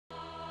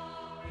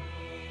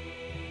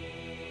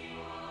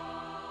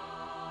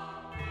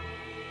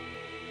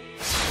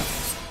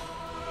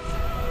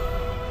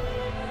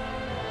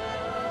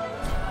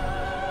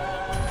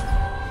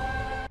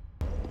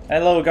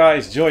Hello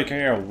guys, Joyka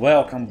here.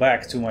 Welcome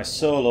back to my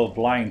solo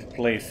blind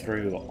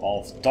playthrough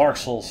of Dark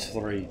Souls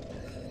 3.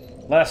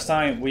 Last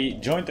time we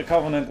joined the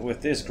Covenant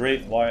with this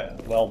great,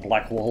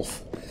 Black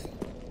Wolf.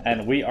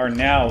 And we are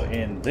now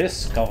in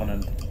this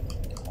Covenant.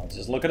 I'll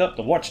just look it up,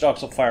 the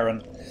Watchdogs of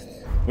Faerûn.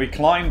 We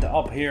climbed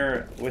up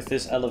here with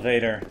this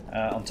elevator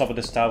on top of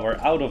this tower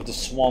out of the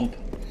swamp.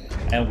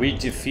 And we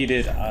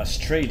defeated a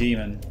stray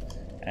demon.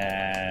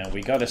 And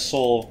we got a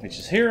soul, which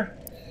is here.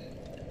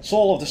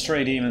 Soul of the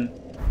stray demon.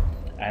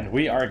 And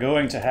we are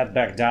going to head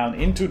back down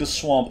into the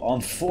swamp,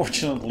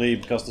 unfortunately,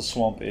 because the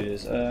swamp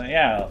is,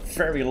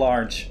 very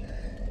large.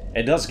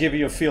 It does give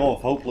you a feel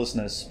of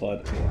hopelessness,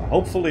 but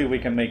hopefully we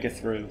can make it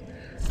through.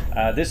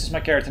 This is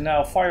my character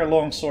now, Fire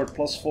Longsword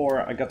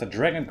 +4, I got the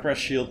Dragon Crest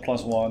Shield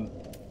 +1,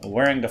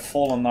 wearing the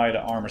Fallen Knight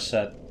armor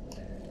set,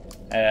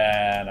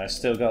 and I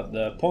still got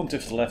the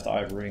Pontiff's Left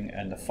Eye Ring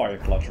and the Fire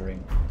Clutch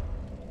Ring.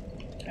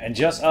 And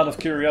just out of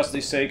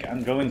curiosity's sake,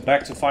 I'm going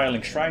back to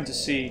Firelink Shrine to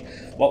see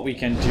what we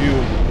can do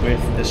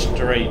with the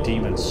stray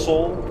demon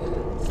soul,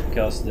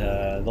 because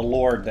the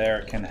Lord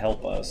there can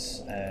help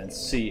us and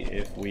see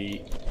if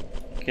we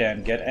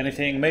can get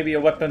anything, maybe a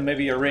weapon,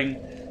 maybe a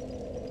ring.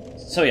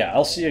 So yeah,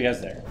 I'll see you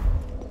guys there.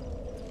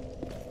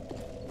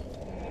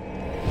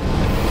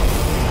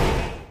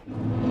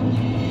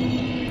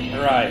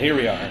 Alright, here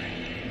we are,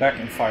 back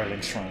in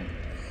Firelink Shrine.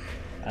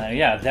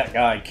 Yeah, that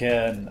guy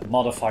can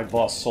modify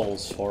boss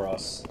souls for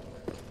us.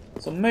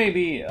 So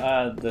maybe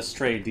the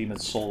stray demon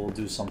soul will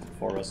do something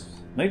for us.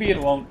 Maybe it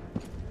won't.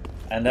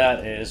 And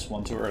that is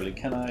one too early.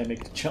 Can I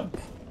make the jump?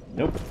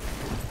 Nope.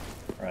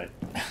 Right.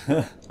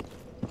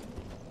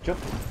 Jump.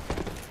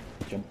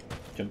 Jump.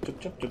 Jump, jump,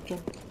 jump, jump,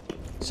 jump.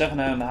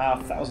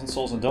 7,500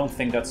 souls. I don't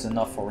think that's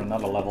enough for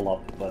another level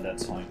up, but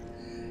that's fine.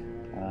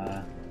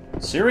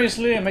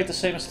 Seriously? I made the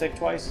same mistake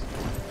twice?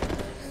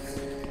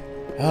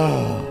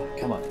 Oh,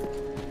 come on.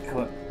 Come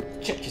on.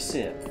 Check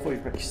yourself before you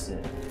break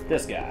yourself.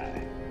 This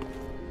guy.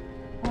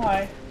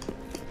 Hi.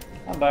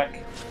 I'm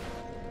back.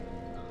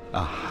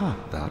 Aha,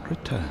 thou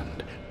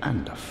returned,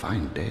 and a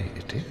fine day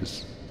it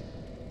is.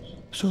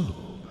 So,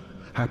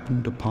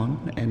 happened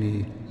upon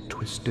any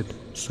twisted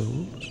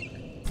souls?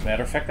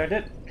 Matter of fact, I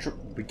did.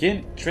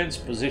 Begin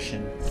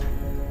transposition.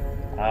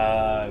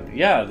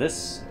 Yeah,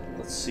 this...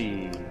 Let's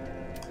see.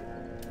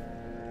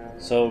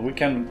 So we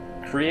can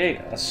create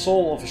a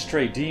soul of a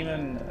stray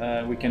demon.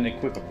 We can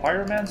equip a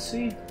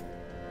pyromancy.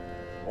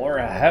 Or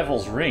a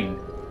Havel's ring.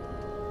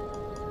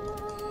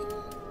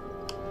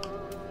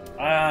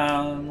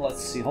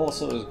 Let's see.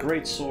 Holoso's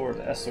great sword,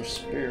 Estor's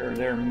spear.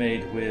 They're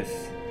made with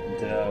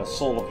the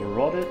soul of the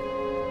rotted.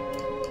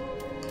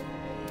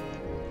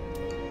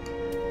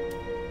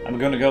 I'm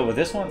gonna go with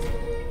this one.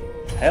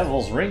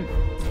 Havel's ring.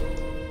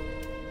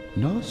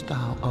 Knowest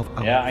thou of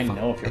our Yeah, I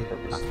know of your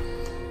purpose.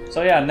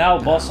 So yeah, now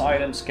boss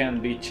items can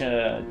be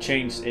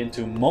changed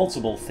into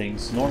multiple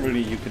things.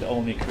 Normally you could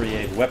only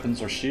create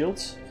weapons or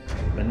shields,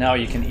 but now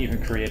you can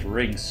even create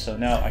rings. So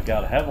now I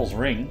got Havel's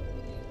ring,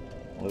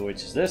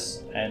 which is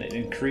this, and it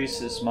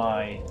increases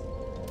my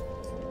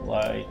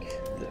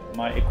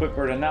my equip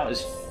burden now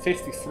is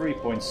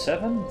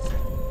 53.7.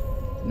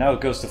 Now it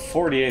goes to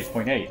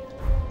 48.8.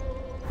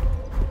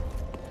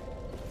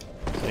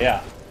 So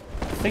yeah,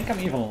 I think I'm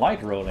even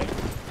light rolling,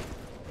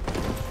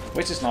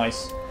 which is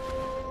nice.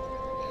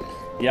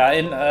 Yeah,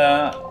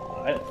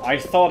 I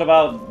thought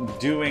about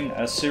doing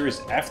a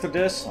series after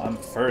this. I'm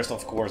first,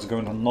 of course,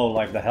 going to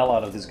no-like the hell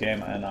out of this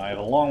game, and I have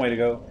a long way to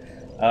go.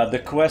 The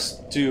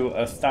quest to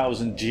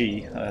 1000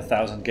 G,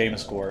 1000 gamer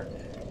score.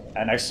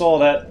 And I saw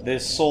that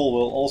this soul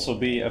will also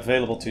be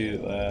available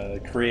to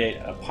create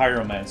a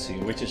pyromancy,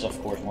 which is,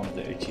 of course, one of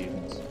the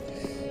achievements.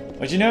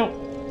 But you know,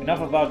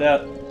 enough about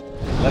that.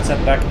 Let's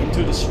head back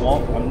into the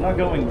swamp. I'm not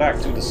going back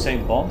to the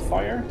same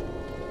bonfire.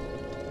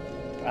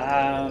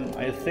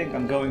 I think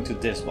I'm going to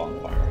this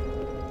bonfire.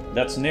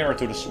 That's nearer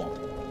to the swamp.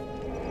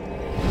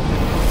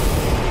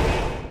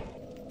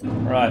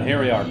 Right,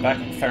 here we are, back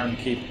in Faerûn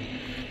Keep.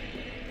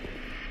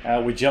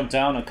 We jumped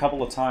down a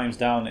couple of times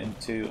down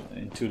into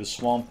the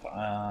swamp.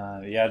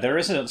 Yeah, there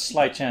is a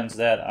slight chance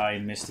that I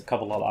missed a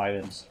couple of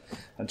items.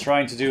 I'm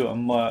trying to do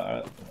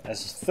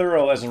as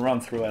thorough as a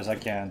run-through as I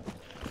can.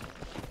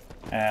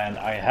 And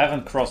I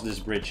haven't crossed this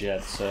bridge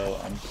yet, so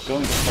I'm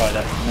going to try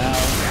that now.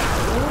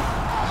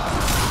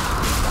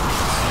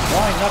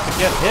 Trying not to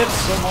get hit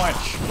so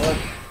much, but,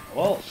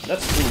 well,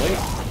 that's too late.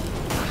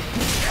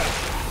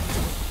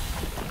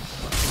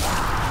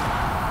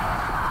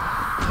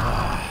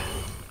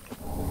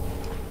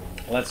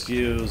 Let's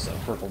use a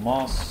purple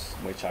moss,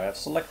 which I have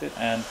selected,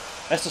 and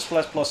Estus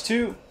Splash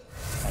 +2.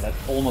 And that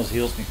almost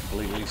heals me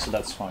completely, so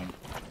that's fine.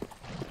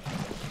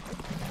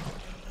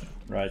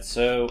 Right,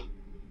 so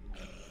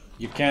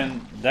you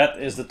can, that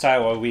is the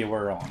tower we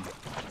were on.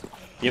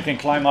 You can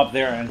climb up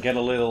there and get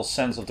a little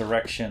sense of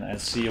direction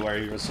and see where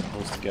you're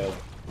supposed to go.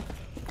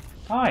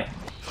 Hi!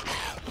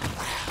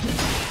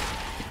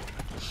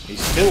 He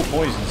still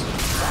poisons me.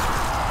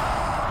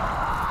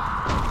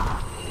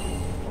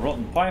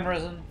 Rotten pine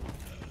resin.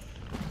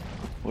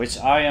 which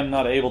I am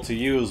not able to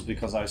use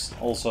because I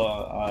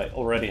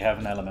already have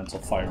an elemental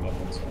fire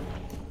weapon. So.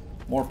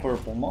 More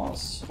purple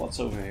moss. What's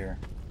over here?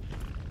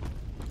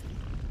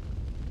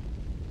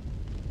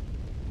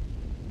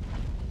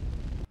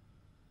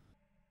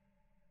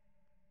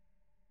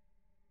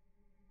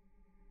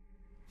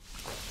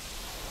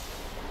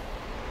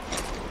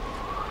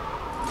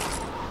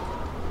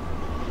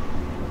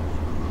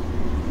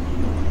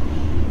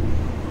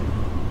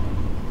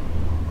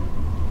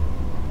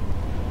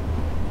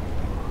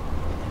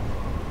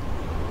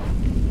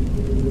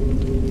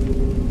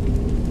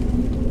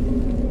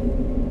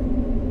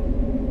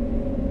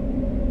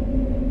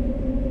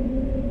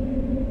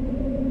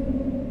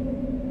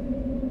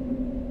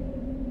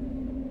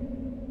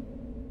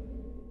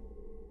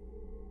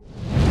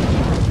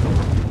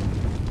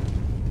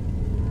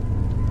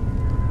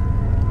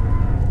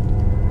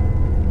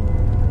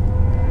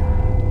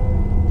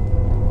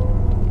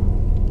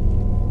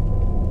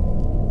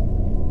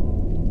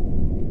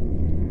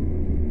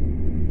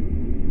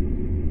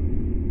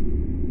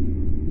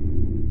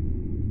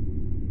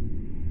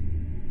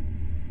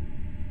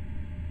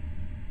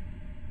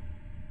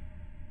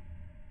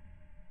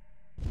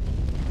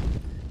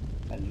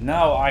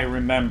 Now I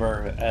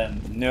remember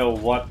and know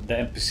what the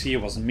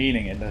NPC was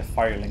meaning in the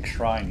Firelink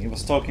Shrine. He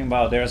was talking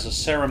about there's a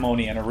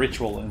ceremony and a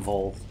ritual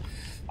involved.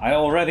 I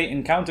already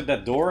encountered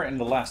that door in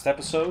the last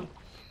episode,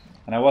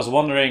 and I was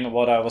wondering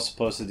what I was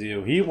supposed to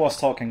do. He was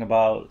talking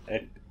about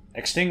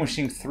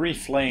extinguishing 3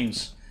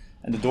 flames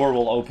and the door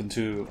will open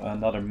to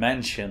another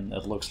mansion,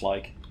 it looks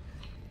like.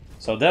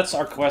 So that's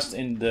our quest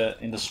in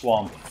the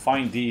swamp.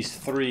 Find these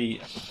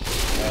 3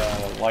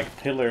 like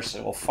pillars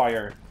of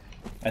fire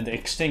and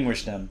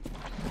extinguish them,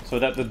 so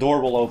that the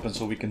door will open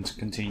so we can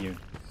continue.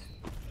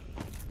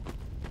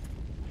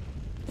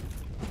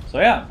 So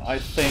yeah, I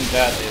think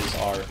that is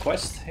our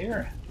quest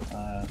here.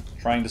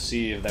 Trying to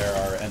see if there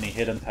are any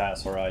hidden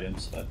paths or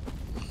items, but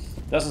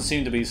doesn't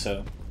seem to be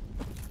so.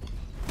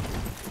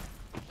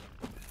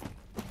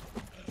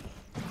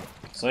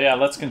 So yeah,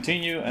 let's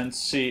continue and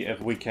see if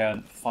we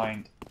can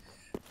find...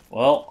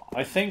 Well,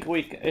 I think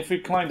if we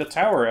climb the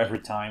tower every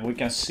time, we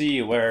can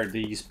see where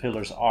these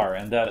pillars are,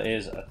 and that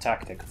is a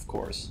tactic, of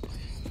course.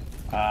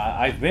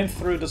 I've been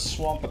through the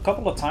swamp a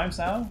couple of times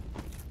now.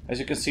 As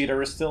you can see,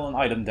 there is still an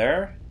item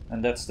there,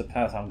 and that's the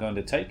path I'm going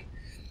to take.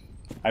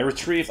 I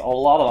retrieved a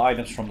lot of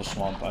items from the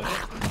swamp. I'm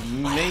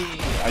not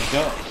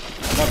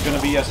going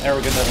to be as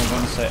arrogant as I'm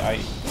going to say I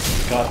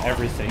got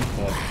everything,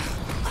 but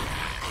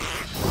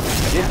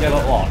I did get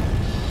a lot.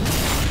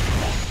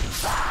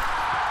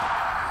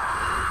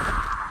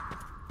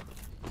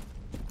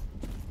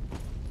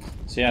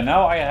 So yeah,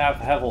 now I have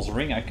Havel's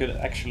ring, I could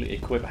actually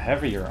equip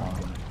heavier on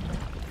him.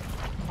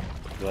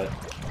 But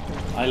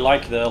I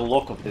like the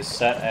look of this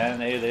set,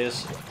 and it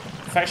is...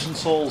 Fashion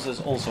Souls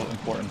is also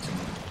important to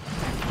me.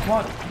 Come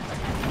on!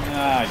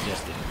 Nah, I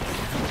just did.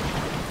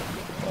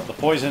 Well, the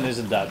poison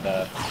isn't that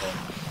bad. So.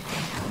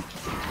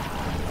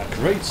 A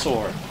great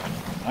sword.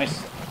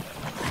 Nice.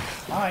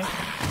 Hi.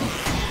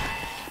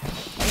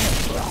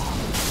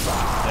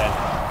 Dead.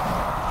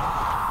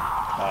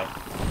 Bye.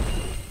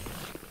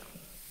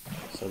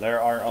 So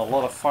there are a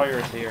lot of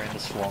fires here in the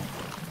swamp.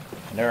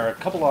 And there are a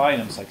couple of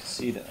items, I can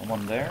see that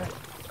one there.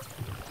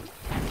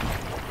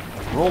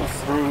 I roll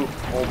through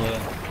all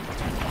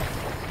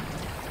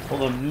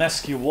the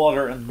messy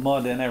water and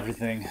mud and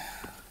everything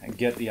and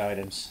get the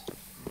items.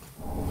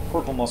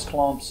 Purple moss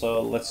clump,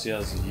 so let's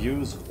just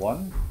use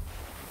one.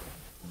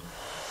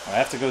 I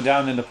have to go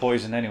down in the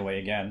poison anyway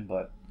again,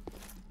 but...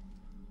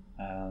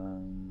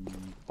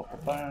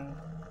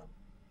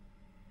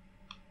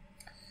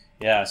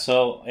 Yeah,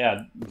 so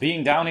yeah,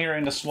 being down here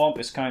in the swamp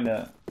is kind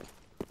of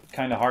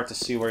hard to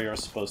see where you're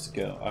supposed to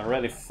go. I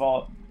already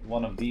fought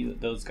one of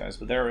those guys,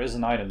 but there is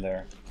an item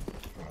there.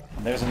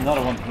 And there's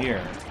another one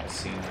here, I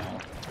see now.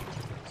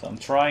 So I'm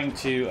trying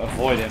to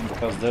avoid him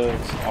because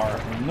those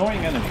are annoying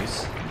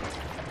enemies.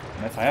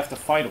 And if I have to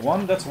fight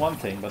one, that's one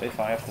thing, but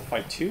if I have to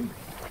fight 2...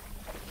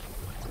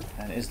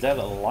 And is that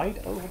a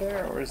light over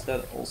there, or is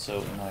that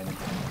also an item?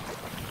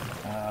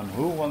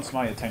 Who wants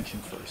my attention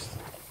first?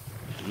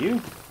 You?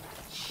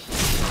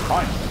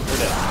 Fine, you're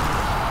dead.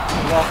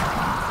 Well,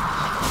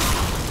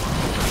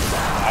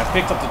 I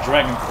picked up the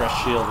Dragon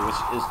Crest shield, which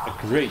is a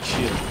great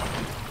shield.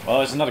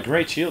 Well, it's not a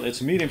great shield,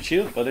 it's a medium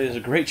shield, but it is a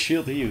great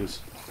shield to use.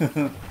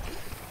 Alright,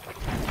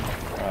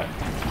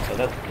 so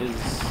that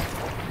is...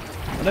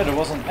 Oh, no, there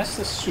was an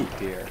Estus soup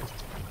here.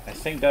 I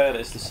think that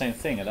is the same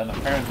thing, and then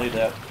apparently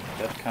that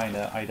kind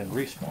of item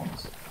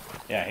respawns.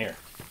 Yeah, here.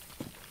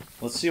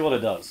 Let's see what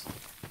it does.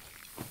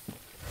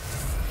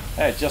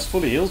 Hey, it just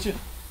fully heals you.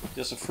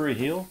 Just a free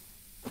heal.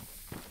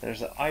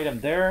 There's an item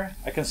there.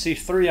 I can see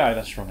 3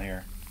 items from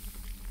here.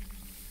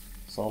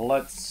 So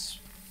let's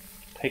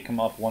pick them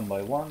up one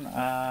by one.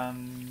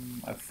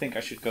 I think I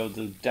should go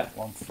do that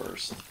one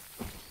first.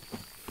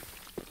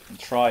 And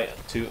try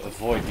to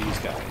avoid these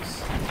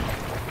guys.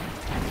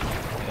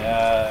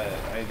 Yeah,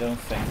 I don't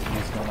think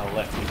he's gonna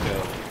let me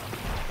go.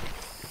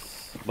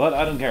 But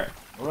I don't care.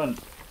 Run.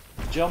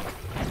 Jump.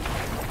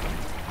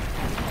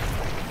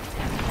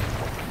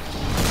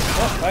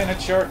 Titan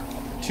shard.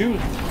 Two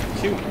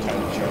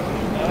Titan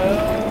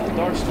shard.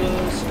 Dark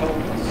skulls.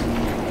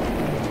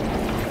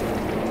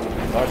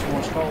 Dark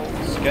more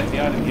skulls. Get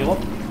the item, heal up.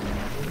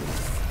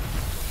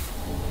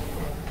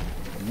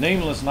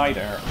 Nameless Night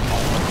Air. I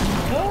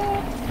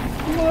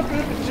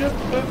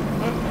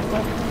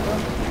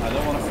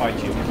don't want to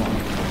fight you. Come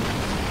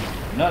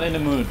on. Not in the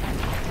mood.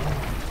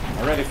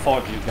 I already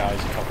fought you guys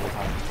a couple of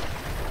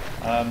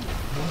times.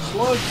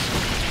 Slugs.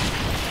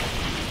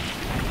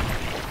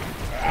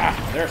 Ah,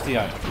 there's the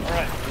item.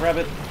 Alright, grab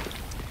it.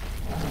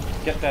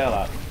 Get the hell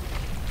out.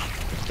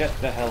 Get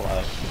the hell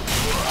out.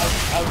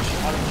 Ouch, ouch,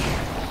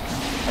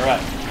 ouch.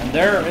 Alright, and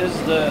there is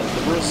the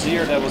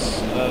brazier that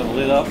was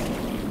lit up.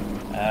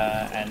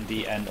 And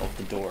the end of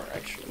the door,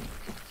 actually.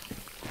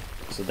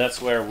 So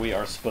that's where we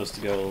are supposed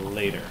to go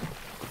later.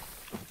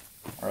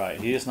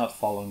 Alright, he is not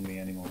following me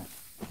anymore.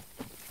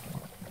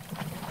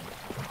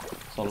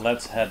 So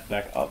let's head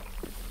back up.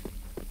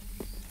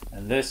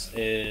 And this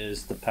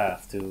is the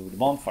path to the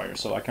bonfire.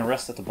 So I can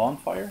rest at the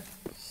bonfire.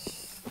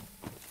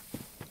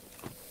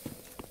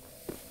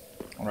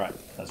 Alright,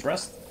 let's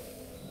rest.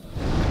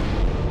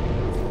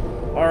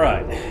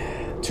 Alright,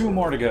 2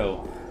 more to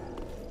go.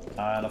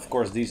 And of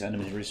course these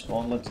enemies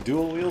respawn. Let's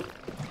dual wield.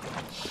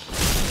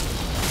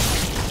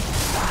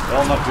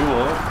 Well, not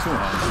dual, 2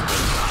 hands.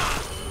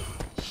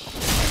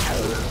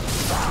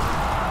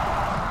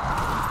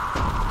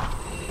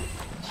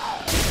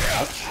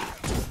 Ouch.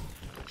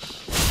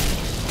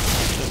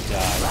 Just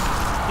die.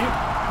 Cute.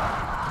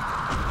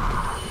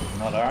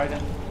 Another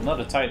item.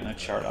 Another Titanite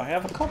shard. I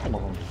have a couple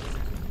of them.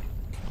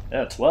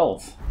 Yeah,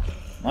 12.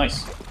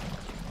 Nice.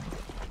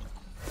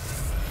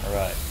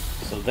 Alright.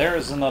 So there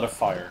is another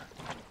fire.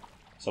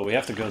 So we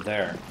have to go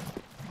there.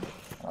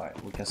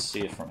 Alright, we can see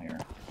it from here.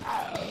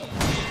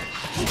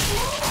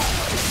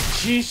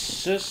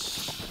 Jesus!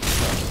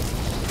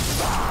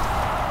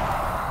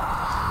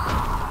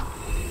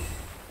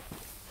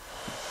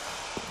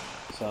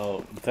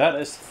 So that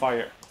is the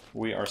fire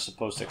we are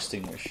supposed to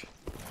extinguish.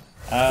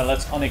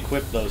 Let's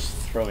unequip those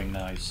throwing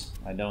knives.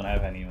 I don't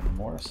have any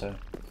anymore, so...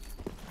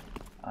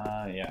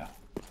 yeah.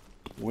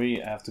 We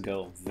have to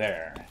go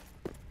there.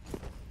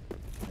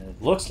 It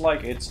looks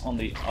like it's on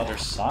the other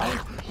side.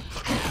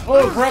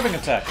 Oh, grabbing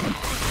attack!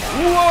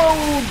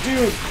 Whoa,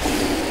 dude!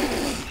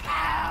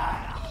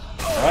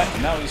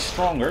 Alright, now he's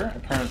stronger,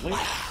 apparently.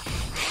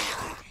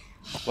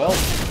 Well...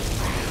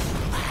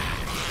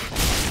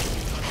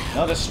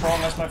 not as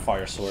strong as my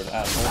fire sword,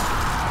 asshole.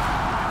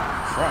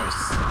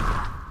 Christ.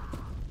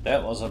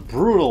 That was a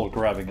brutal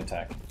grabbing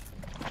attack.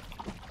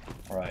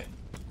 Alright.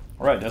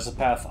 Alright, there's a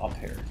path up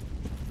here.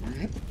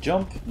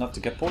 Jump, not to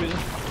get poisoned.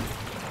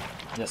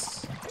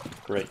 Yes.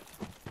 Great.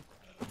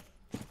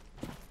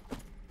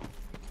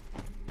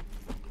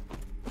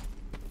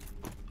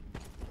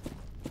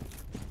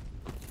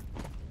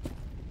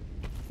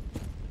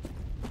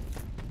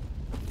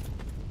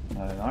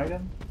 Not an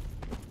item.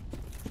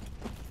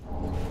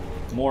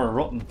 More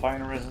rotten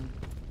pine resin.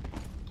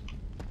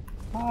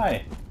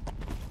 Hi.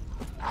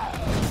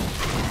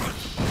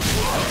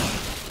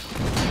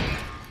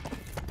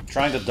 I'm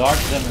trying to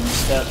dodge them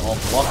instead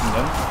of blocking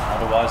them,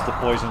 otherwise the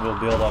poison will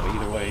build up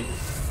either way.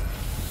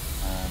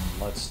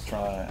 Let's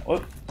try...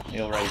 oh,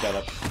 he already got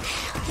up.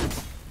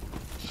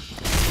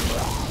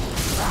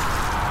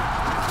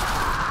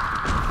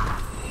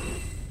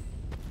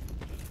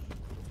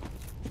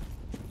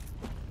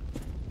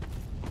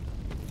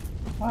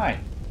 Hi.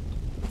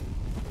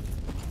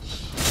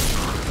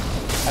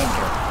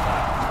 Enter.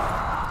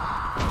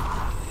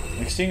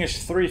 Extinguish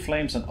 3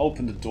 flames and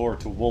open the door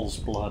to Wolf's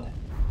blood.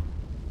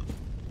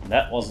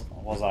 That was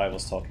what I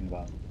was talking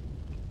about.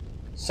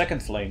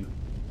 Second flame.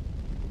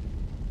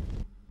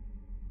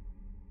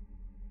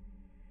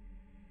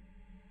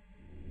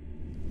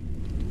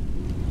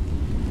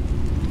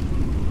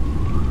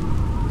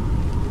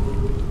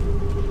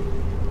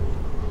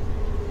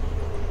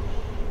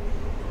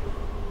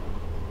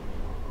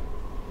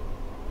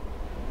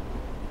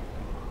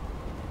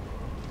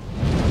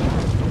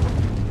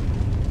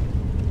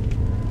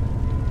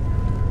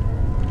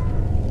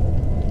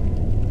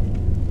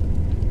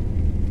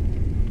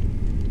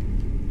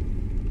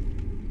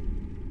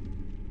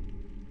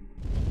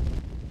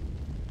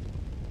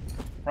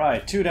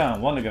 Right, 2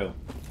 down, 1 to go.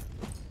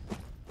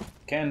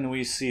 Can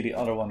we see the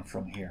other one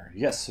from here?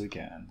 Yes, we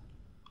can.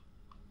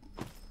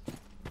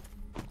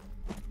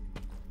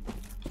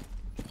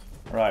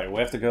 Right, we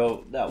have to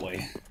go that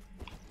way.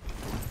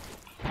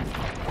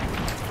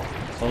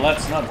 So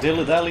let's not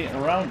dilly-dally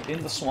around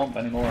in the swamp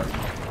anymore.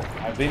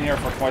 I've been here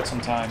for quite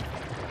some time.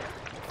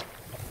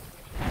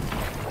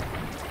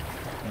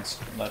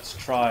 Let's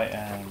try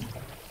and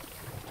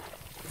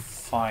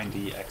find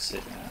the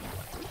exit now.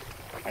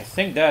 I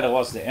think that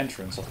was the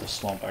entrance of the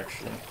swamp,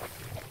 actually.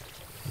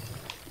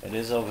 It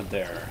is over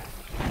there.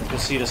 You can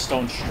see the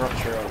stone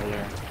structure over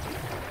there.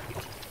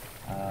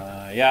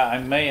 Yeah, I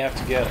may have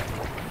to get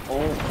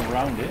all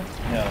around it.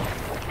 No,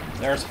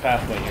 there's a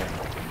pathway here.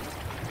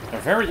 They're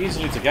very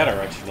easily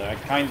together, actually. I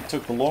kind of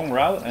took the long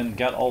route and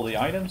got all the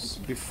items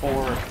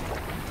before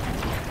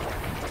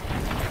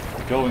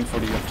going for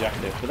the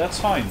objective, but that's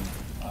fine.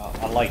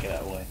 I like it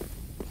that way.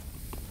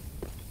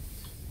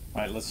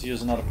 Alright, let's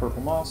use another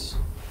purple moss.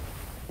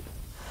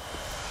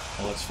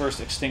 Well, let's first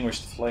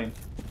extinguish the flame.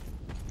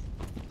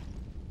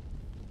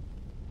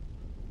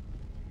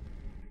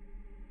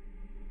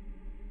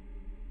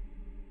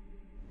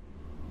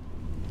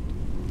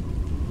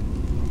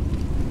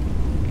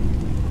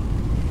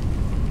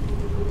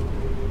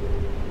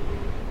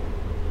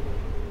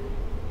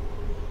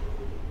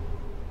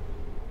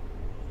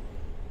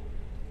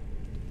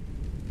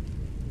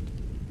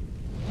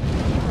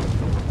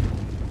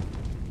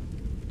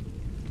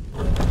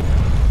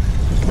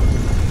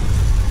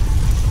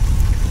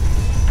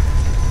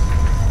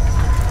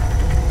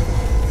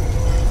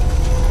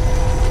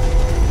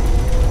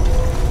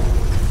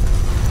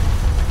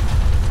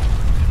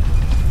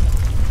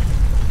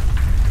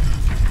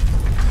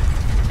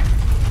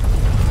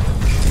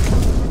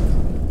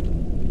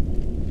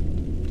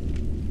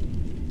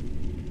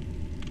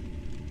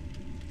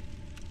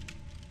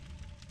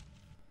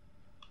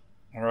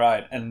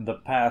 Alright, and the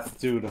path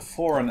to the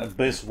foreign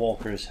Abyss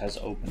Walkers has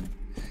opened.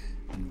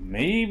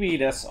 Maybe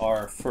that's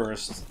our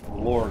first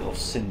Lord of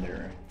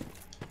Cinder.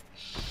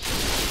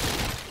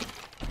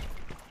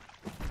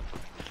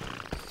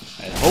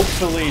 And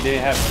hopefully they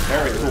have a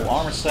very cool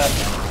armor set,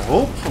 and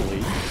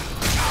hopefully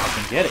I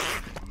can get it.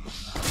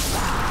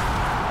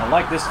 I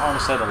like this armor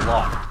set a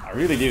lot, I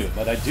really do,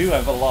 but I do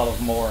have a lot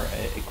of more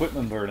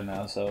equipment burden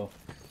now, so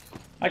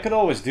I could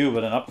always do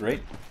with an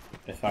upgrade.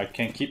 If I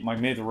can keep my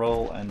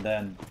mid-roll and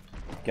then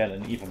get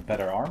an even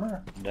better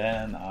armor,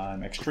 then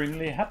I'm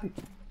extremely happy.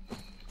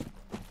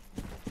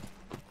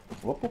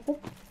 Whoop, whoop,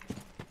 whoop.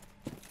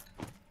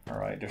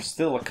 Alright, there's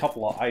still a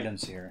couple of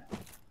items here.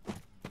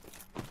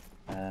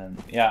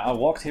 And yeah, I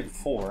walked here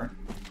before.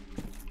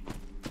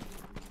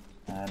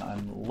 And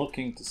I'm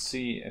looking to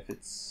see if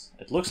it's...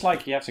 It looks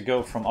like you have to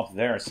go from up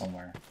there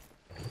somewhere.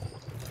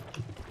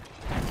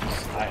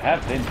 I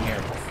have been here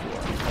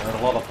before. There are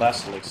a lot of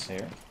basilisks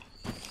here.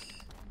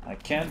 I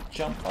can't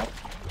jump up.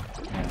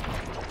 Yeah.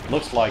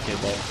 Looks like it,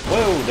 but...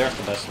 Whoa, there's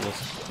the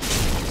basilisk.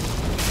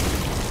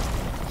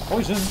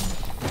 Poison!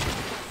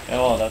 Yeah,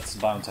 well, that's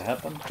bound to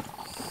happen.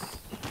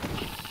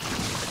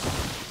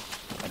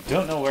 I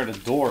don't know where the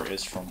door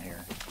is from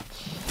here.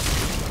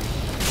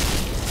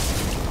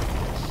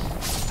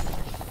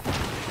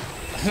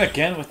 And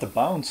again with the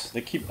bounce.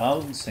 They keep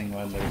bouncing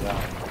when they're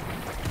down.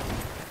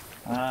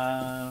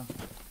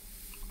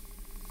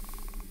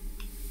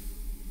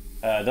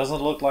 It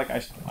doesn't look like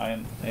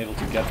I'm able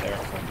to get there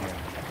from here.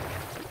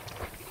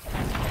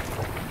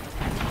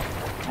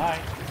 Hi.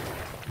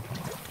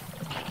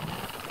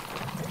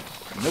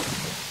 Nope.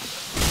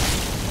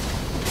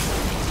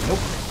 Nope. Nope.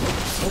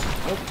 Nope.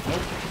 Nope.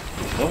 Nope.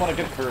 Don't want to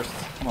get cursed.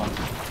 Come on.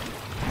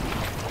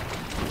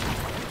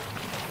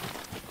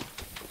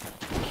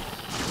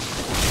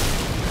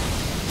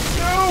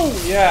 No!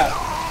 Yeah.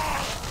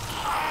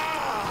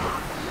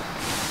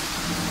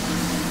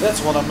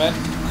 That's what I meant.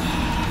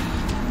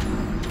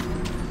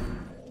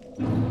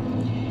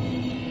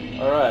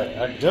 Alright,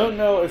 I don't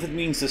know if it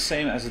means the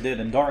same as it did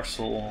in Dark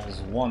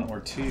Souls 1 or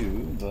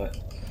 2, but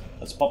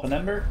let's pop an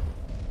ember.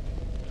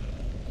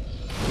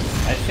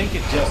 I think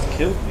it just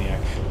killed me,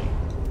 actually.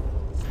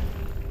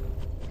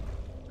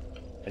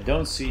 I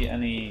don't see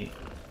any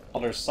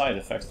other side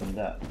effects than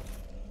that.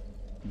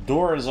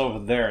 Door is over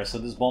there, so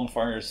this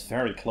bonfire is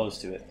very close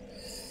to it.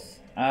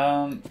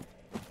 I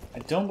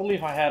don't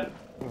believe I had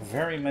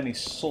very many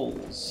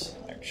souls,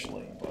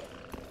 actually, but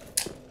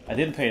I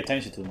didn't pay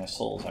attention to my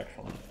souls,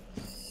 actually.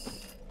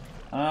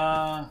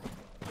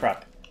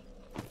 Crap.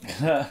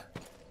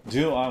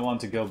 Do I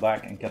want to go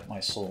back and get my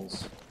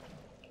souls?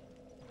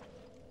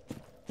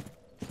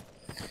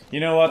 You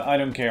know what? I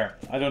don't care.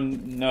 I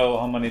don't know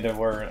how many there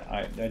were.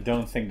 I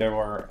don't think there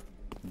were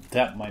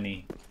that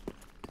many.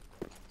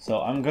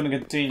 So I'm gonna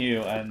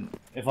continue, and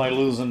if I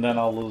lose them, then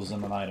I'll lose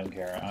them, and I don't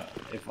care.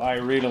 If I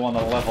really want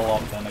to level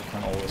up, then I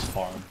can always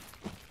farm.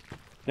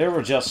 They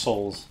were just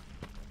souls.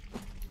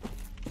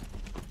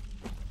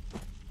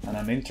 And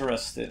I'm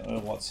interested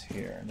in what's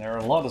here. There are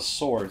a lot of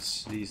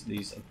swords,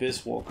 these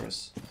Abyss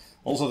Walkers.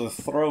 Also the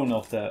throne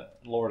of the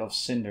Lord of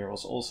Cinder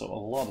was also a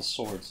lot of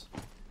swords.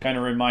 Kind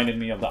of reminded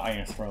me of the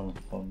Iron Throne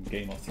from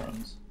Game of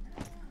Thrones.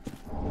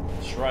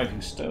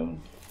 Shriving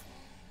Stone.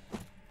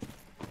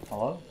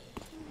 Hello?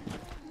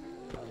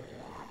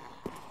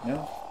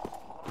 No?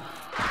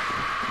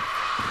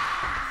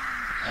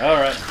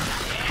 Alright.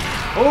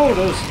 Oh,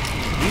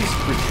 these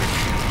creatures.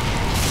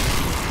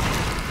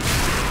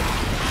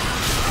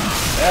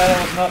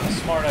 That was not a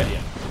smart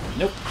idea.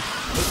 Nope.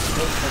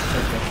 Nope.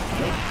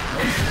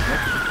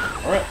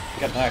 Alright,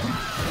 get back.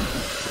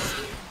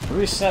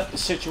 Reset the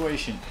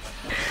situation.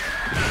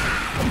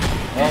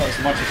 Well, as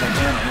much as I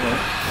can anyway.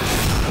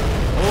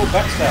 Oh,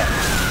 backstab.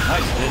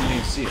 Nice, I didn't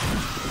even see it.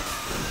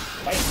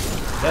 Bite.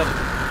 Dead.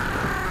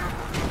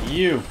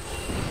 You.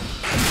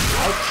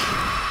 Ouch.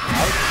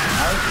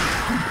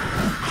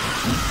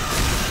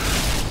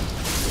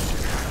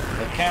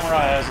 The camera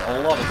has a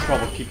lot of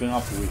trouble keeping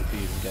up with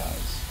these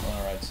guys.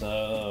 Alright,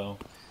 so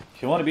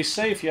If you want to be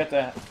safe, you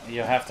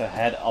have to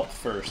head up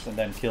first and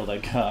then kill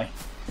that guy.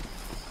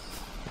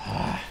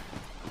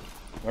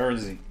 Where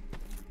is he?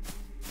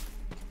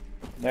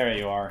 There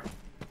you are.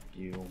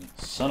 You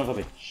son of a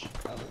bitch.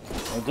 Well,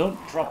 don't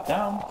drop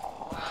down.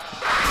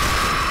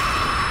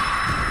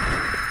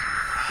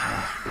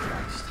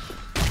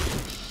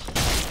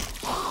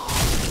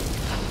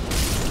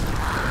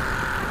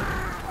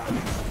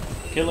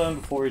 Kill him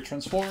before he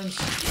transforms.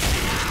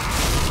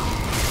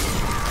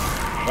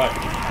 Right,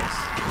 nice.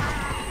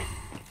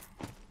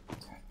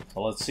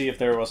 So let's see if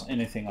there was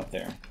anything up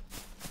there.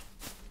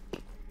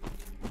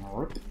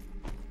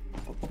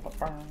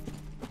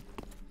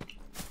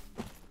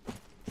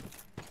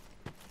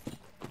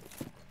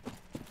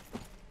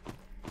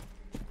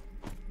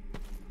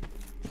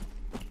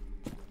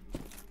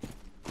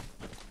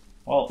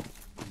 Well,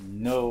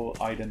 no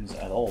items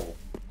at all,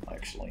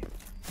 actually.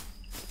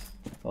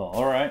 Well,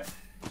 alright.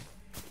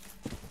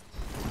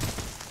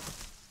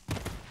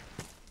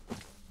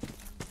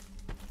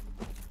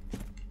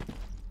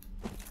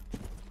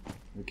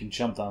 We can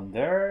jump down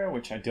there,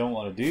 which I don't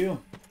want to do.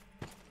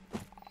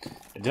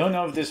 I don't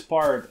know if this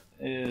part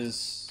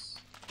is...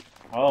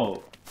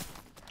 Oh.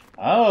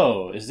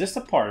 Oh, is this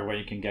the part where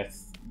you can get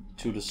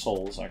to the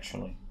souls,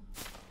 actually?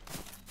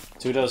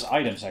 To those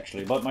items,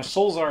 actually. But my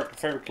souls are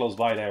very close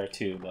by there,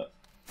 too. But,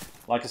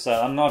 like I said,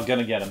 I'm not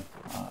gonna get them.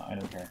 I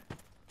don't care.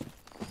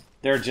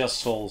 They're just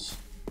souls.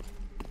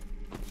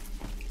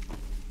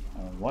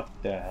 What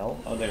the hell?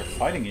 Oh, they're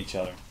fighting each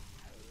other.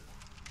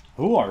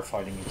 Who are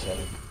fighting each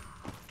other?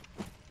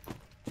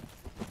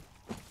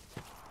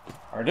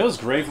 Are those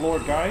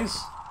Gravelord guys?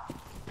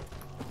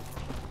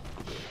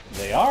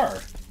 They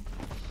are.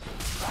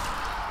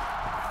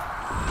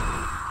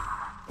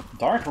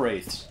 Dark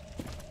Wraiths.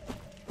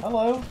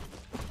 Hello.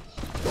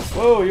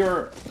 Whoa,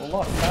 you're a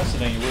lot faster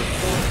than you were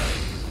before.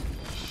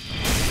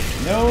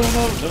 No,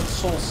 don't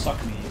soul suck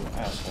me, you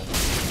asshole.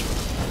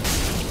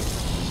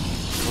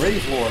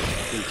 Gravelord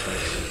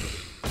creatures.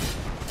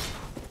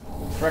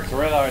 Correct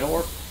red-eyed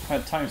orb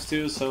at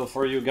 ×2, so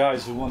for you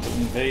guys who want to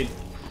invade,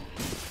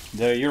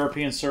 the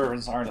European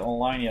servers aren't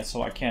online yet,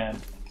 so I can't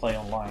play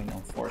online,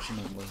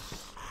 unfortunately.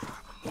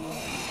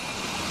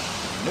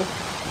 Nope.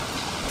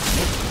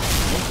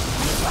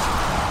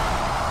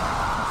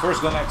 I'm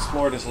first gonna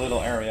explore this little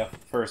area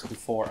first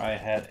before I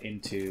head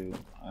into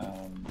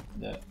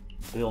the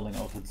building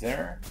over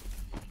there.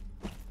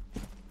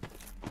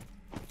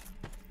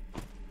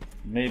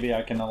 Maybe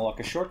I can unlock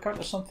a shortcut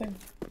or something?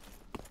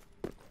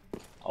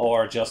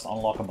 Or just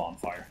unlock a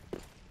bonfire.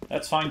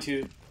 That's fine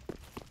too.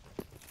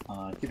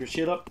 Keep your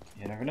shield up,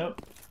 you never know.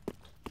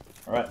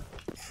 Alright,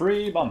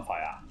 free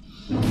bonfire.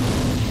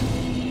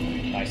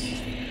 Nice.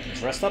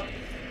 Let's rest up.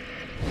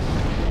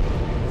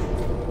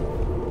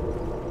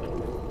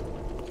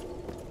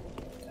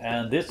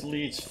 And this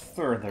leads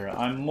further.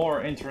 I'm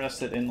more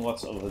interested in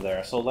what's over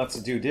there. So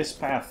let's do this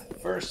path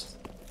first.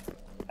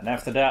 And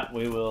after that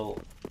we will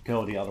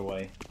go the other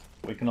way.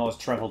 We can always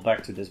travel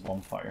back to this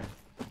bonfire.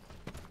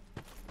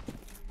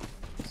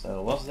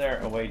 So was there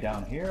a way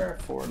down here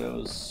for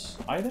those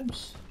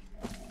items?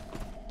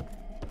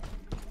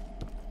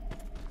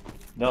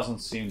 Doesn't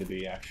seem to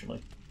be,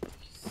 actually.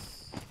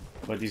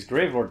 But these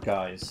Gravelord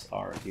guys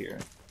are here.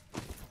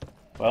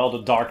 Well, the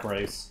Dark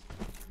Wraiths.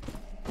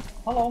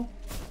 Hello.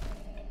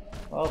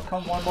 Well,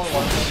 come one by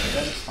one,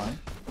 then it's fine.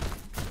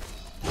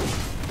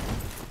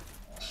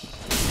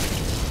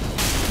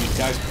 These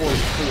guys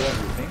poison through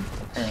everything,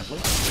 apparently.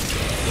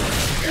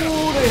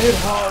 Ooh, they hit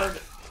hard!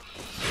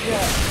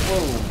 Yeah,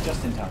 whoa,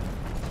 just in time.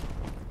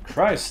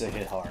 Christ, they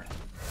hit hard.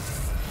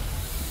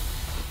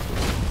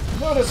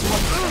 Notice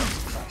what...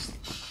 Christ.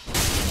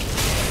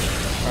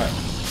 Alright,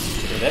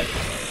 you're dead.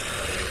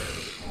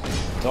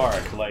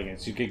 Dark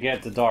leggings, you could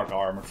get the dark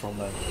armor from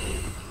them.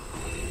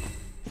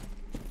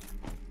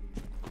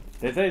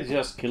 Did they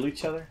just kill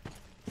each other?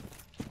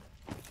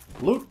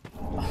 Loot!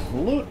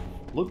 Loot!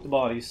 Loot the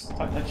bodies.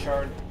 Titanite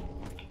shard.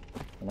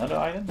 Another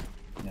item?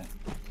 Yeah.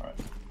 Alright.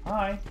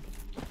 Hi!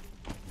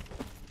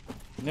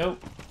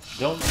 Nope.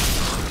 Don't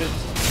spit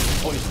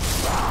poison.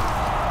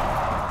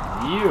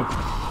 You!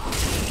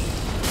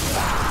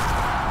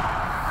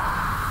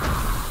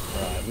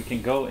 Alright, we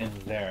can go in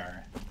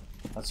there.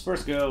 Let's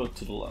first go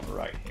to the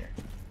right here.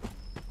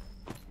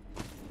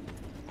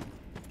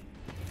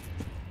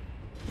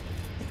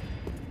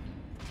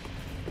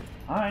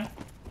 Hi.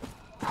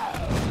 Oh,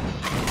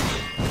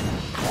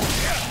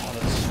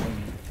 that's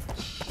swinging.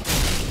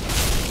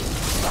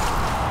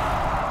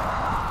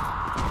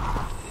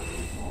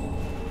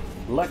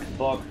 Black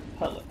Bog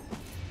Pellet.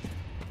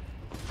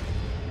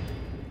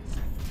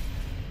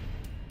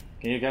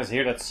 Can you guys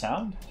hear that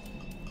sound?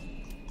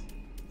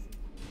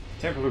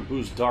 Temporary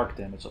boost dark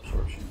damage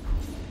absorption.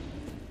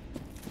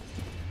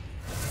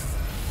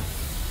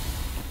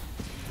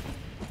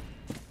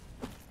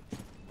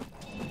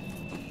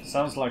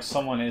 Sounds like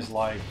someone is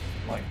like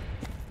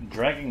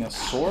dragging a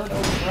sword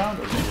over the ground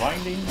or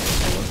grinding a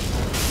sword.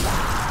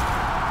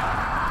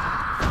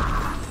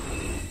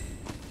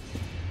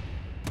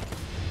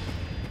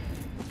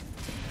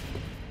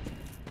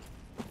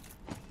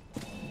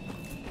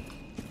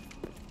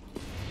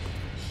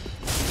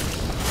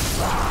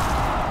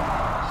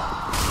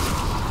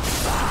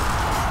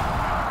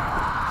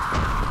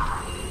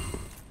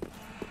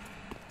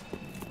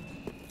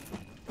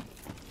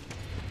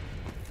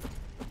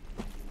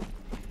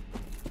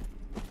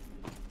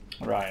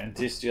 Alright, and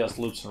this just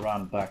loops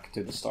around back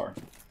to the start.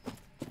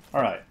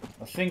 Alright,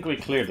 I think we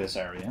cleared this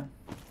area.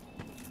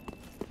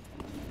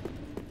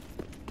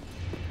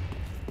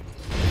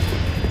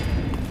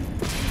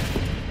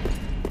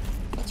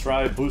 Let's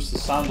try to boost the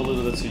sound a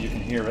little bit so you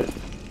can hear it.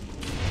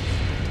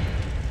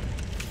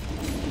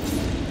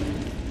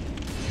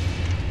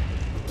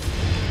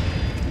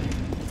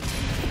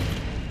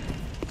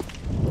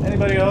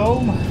 Anybody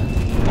home?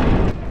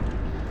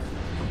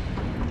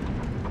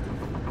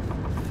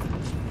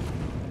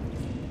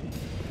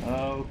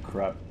 Oh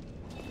crap.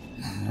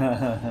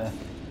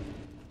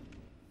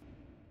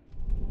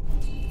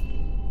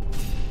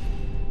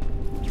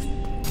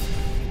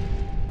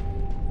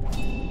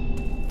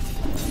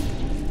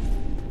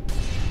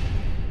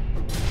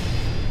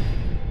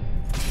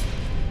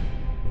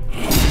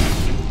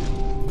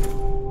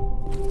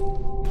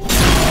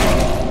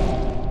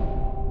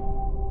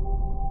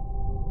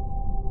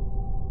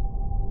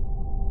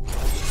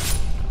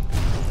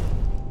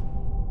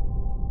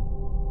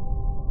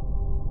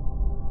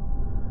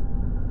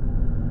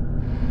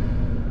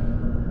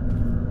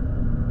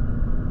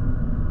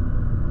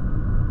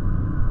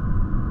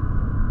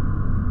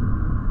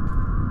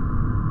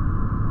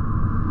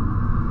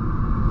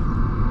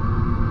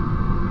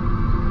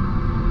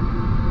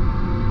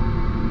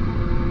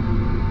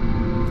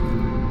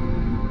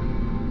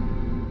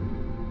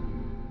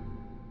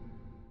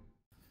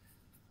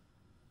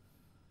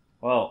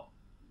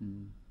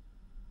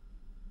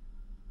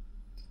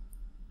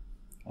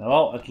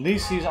 Well, at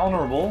least he's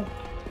honorable.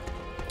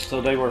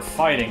 So they were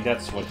fighting,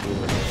 that's what we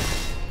were doing.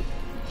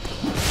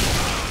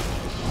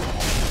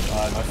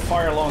 My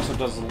fire longsword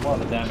does a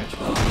lot of damage,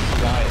 but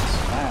this guy is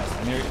fast.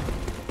 And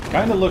he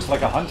kind of looks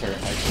like a hunter,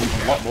 actually,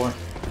 from Bloodborne.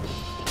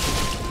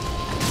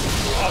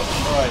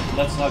 Alright,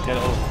 let's not get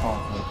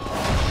overconfident.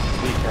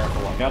 Be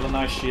careful. I got a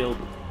nice shield.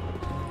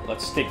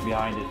 Let's stick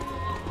behind it.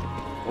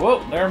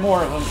 Whoa, there are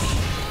more of them.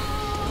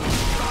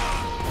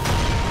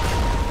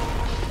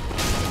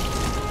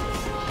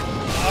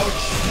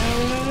 Ouch! No,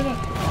 no, no, no.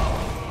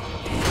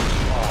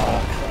 Oh,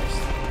 Christ.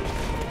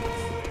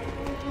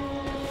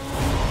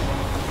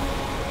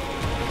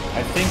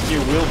 I think you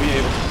will be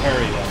able to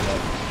parry them,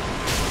 though.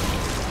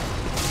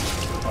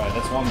 Alright,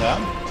 that's one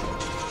down.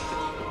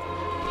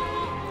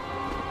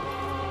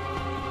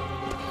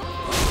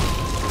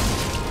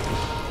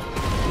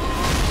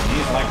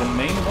 He's like the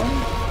main one?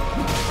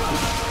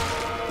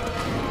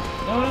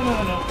 No, no, no,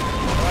 no, no.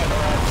 Alright,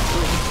 alright.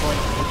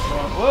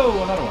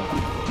 Whoa, another one.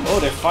 Oh,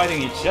 they're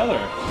fighting each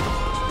other.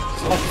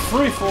 It's like a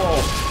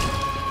free-for-all.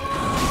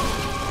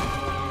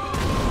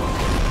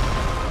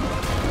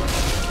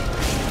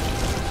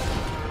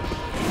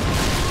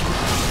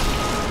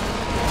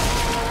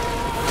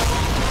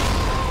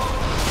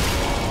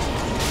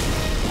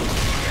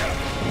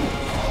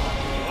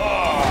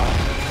 Oh,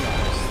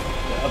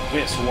 the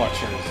Abyss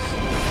Watchers.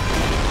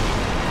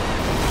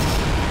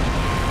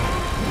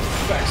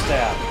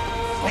 Backstab.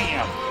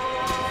 Bam.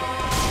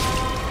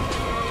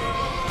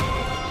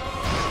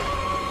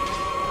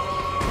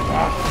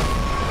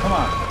 Come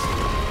on.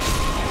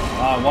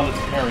 I wanted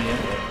to parry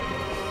it.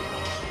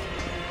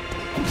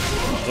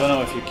 Don't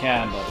know if you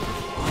can, but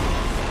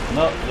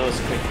not those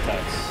quick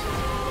attacks.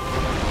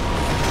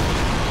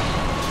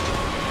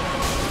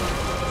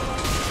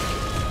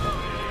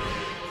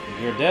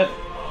 You're dead.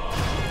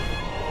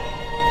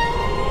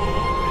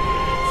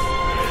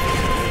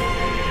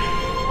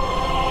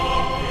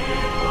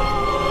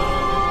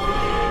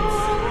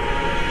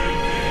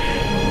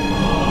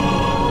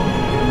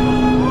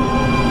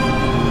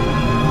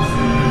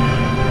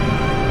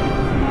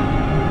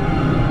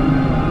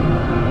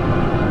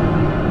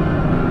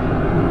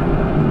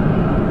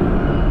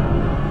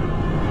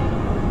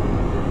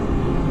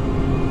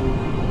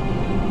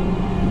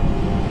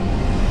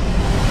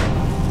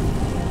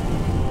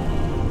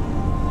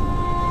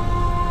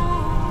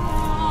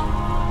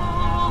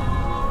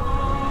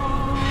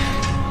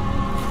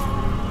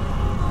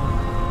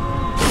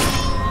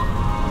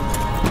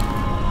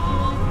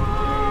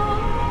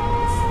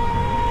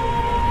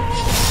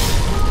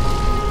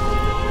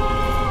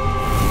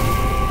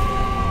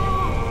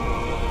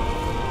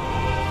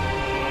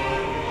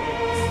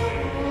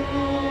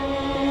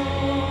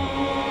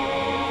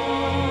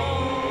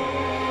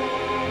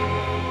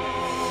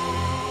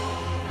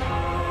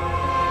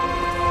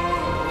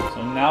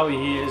 Now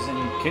he is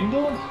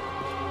enkindled,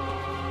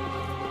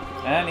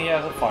 and he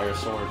has a fire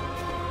sword.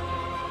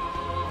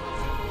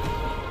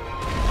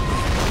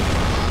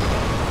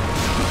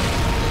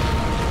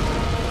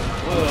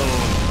 Whoa.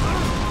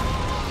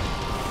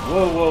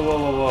 Whoa, whoa, whoa,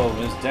 whoa, whoa.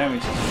 His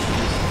damage is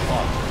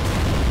fun.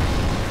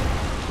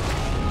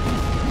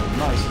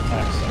 Nice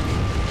attack section.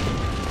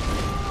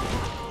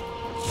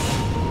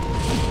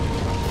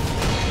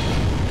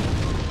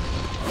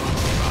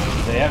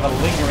 They have a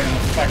lingering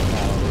effect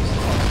now.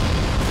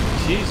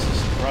 Jesus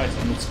Christ,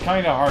 and it's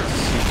kind of hard to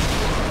see.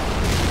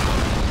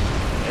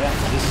 Yeah,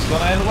 this is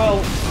gonna end well.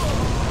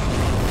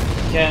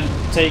 Can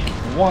take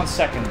 1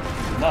 second,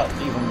 not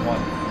even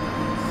one.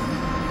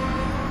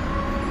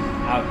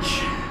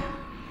 Ouch.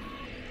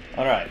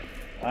 Alright,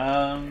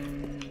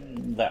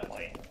 that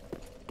way.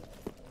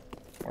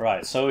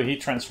 Right, so he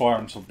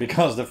transforms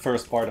because the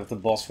first part of the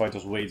boss fight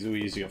was way too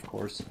easy, of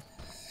course.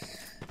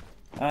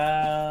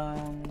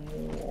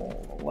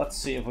 Let's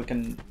see if we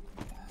can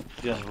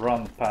just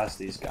run past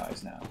these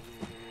guys now.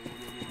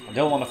 I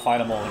don't want to fight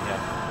them all again.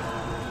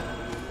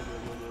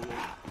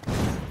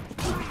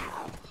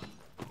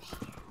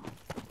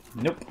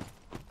 Nope.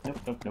 Nope,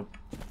 nope, nope.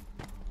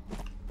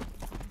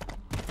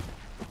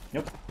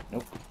 Nope,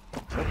 nope,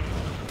 nope.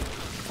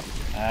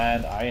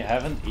 And I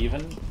haven't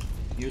even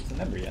used the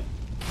number yet.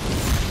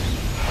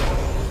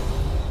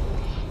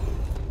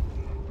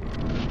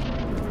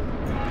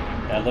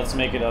 Yeah, let's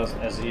make it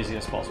as easy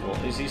as possible.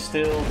 Is he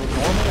still the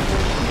normal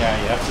version?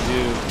 Yeah, you have to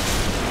do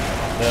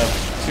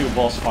the 2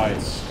 boss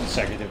fights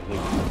consecutively.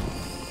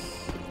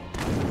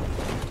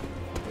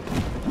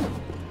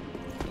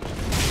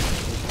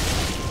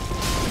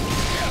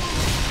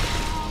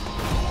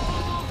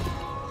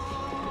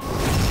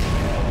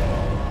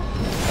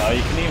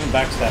 You can even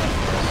backstab him.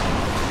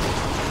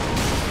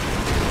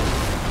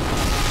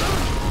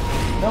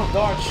 No,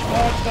 dodge!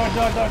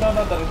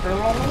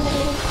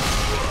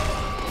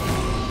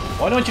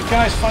 Why don't you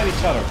guys fight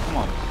each other? Come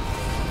on.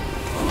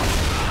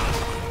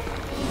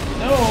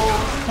 No!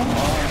 Come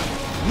on.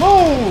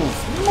 Move!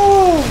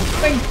 Move!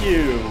 Thank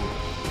you!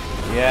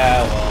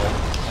 Yeah, well,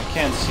 I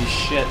can't see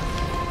shit.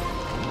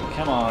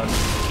 Come on.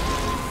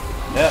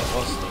 That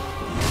was the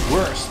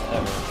worst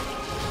ever.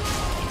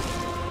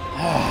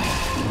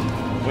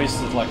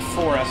 Wasted like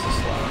 4 Estus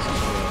slots.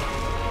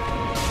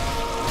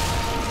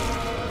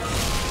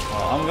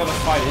 Well, I'm gonna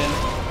fight him.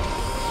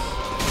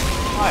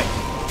 Hi.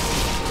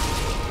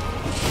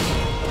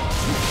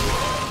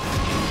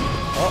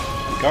 Oh,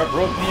 guard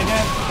broke me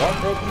again. Guard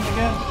broke me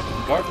again.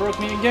 Guard broke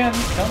me again.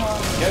 Come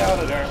on, get out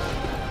of there.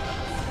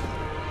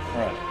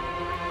 Alright.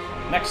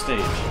 Next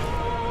stage.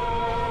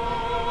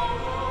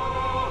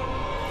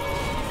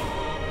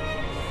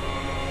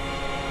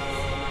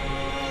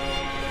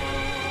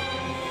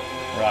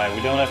 Right,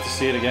 we don't have to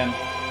see it again.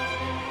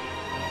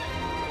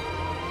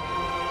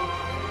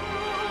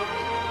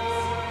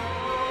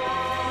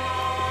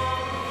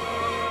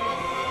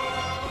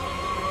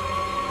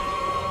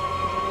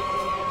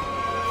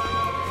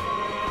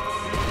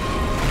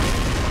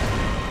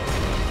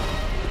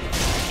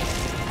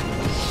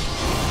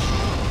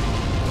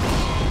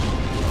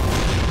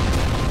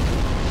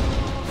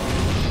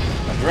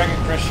 My Dragon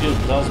Crash Shield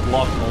does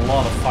block a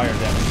lot of fire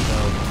damage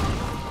though.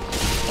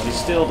 But he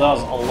still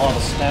does a lot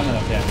of stamina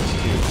damage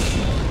too.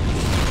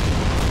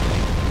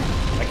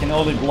 I can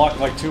only block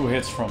like 2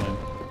 hits from him.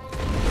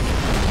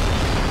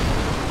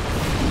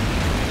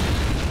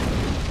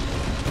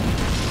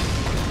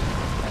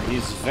 And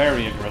he's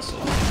very aggressive.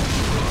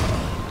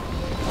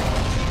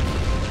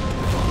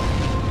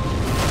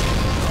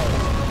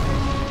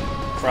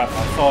 Crap,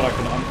 I thought I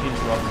could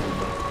uninterrupt him.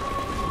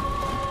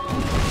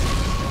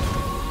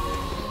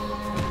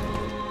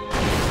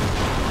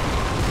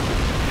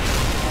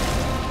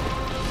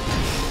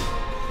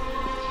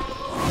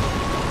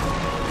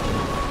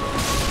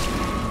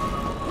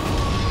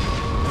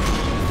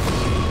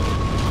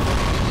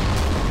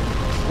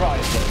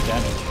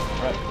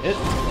 Hit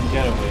and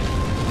get away.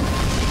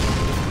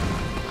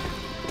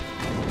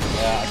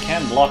 Yeah, I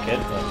can block it,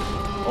 but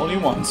only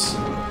once.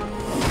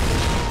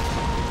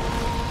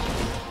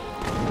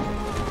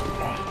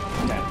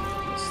 Damn.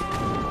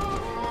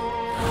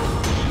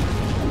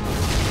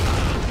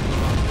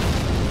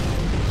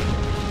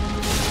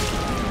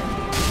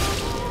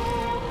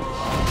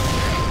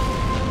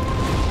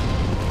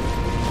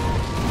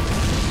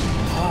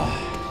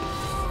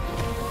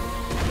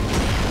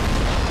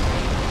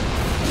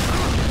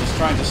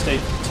 Trying to stay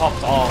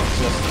topped off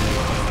just to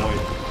avoid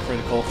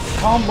critical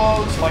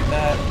combos like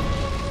that.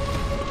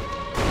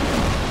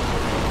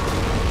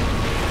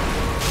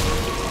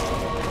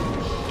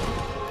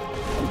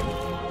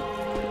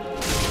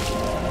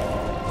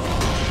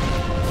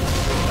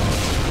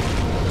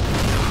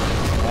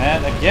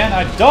 And again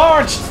I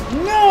dodged!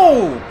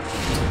 No!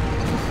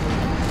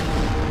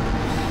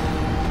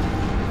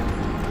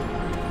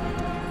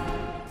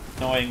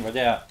 Annoying, but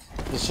yeah,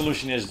 the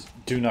solution is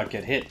do not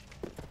get hit.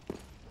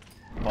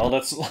 Well,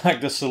 that's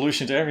like the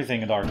solution to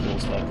everything in Dark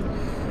Souls, but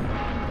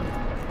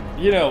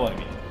you know what I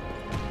mean.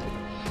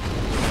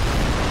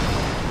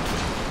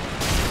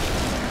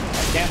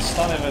 I can't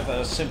stun him with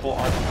a simple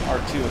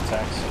R2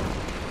 attack, so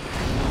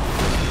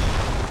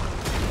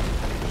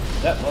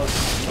that was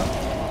not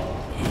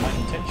my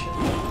intention.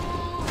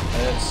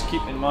 Let's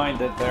keep in mind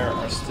that there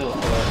are still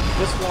other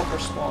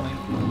Blisswalkers spawning.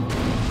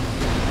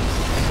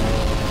 So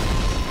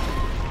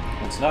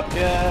let's not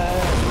get...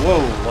 Whoa,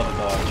 what a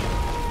dodge.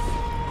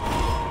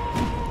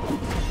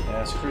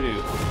 Screw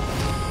you.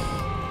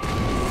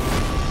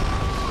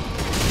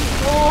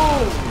 Whoa!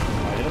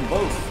 I hit them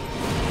both.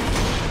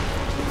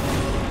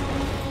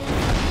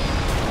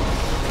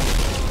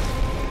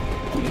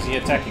 Is he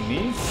attacking me?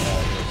 Yeah, he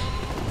is.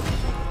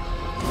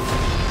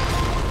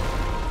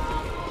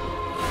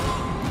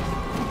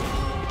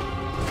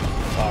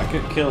 Oh, I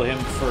could kill him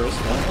first.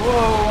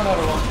 Whoa,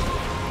 another one.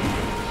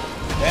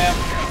 Damn.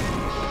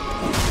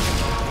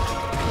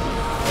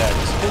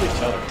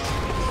 each other.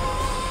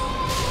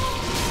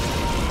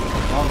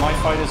 Well, my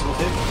fight is with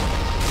him.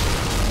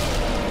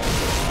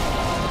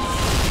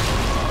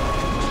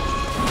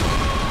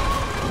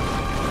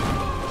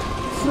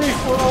 Free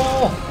for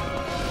all!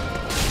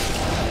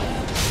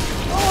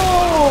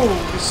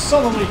 Oh! He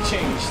suddenly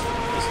changed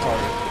his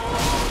target.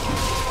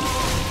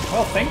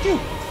 Well, thank you!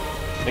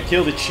 They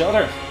killed each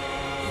other.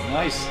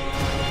 Nice.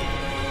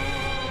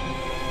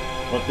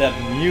 But that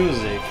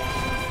music,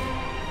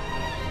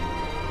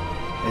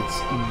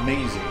 it's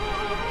amazing.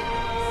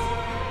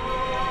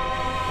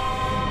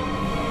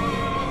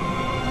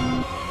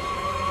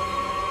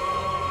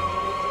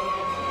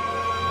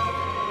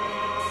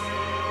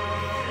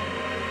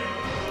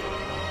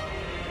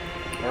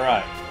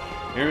 Alright,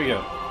 here we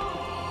go.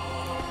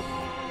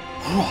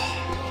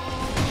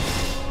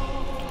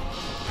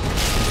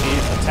 He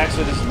attacks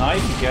with his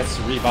knife, he gets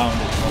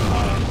rebounded from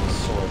my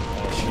sword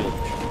shield.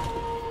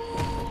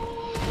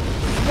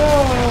 No!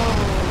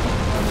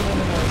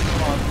 No,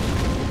 come on.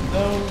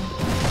 No.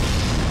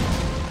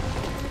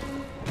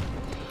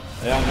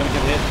 Yeah, I'm gonna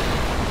get hit.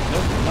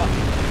 Nope, not.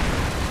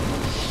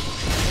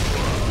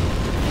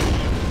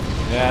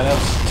 Yeah, that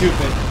was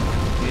stupid.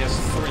 He has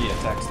 3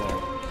 attacks there.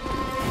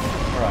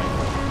 Alright.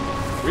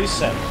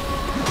 Reset.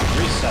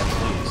 Reset,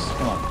 please.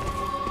 Come on.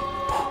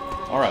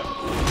 Alright.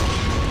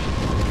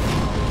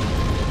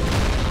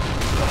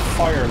 The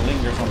fire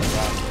lingers on the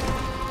ground.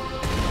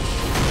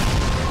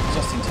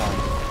 Just in time.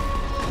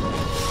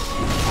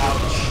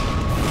 Ouch.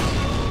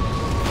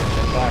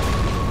 Get back.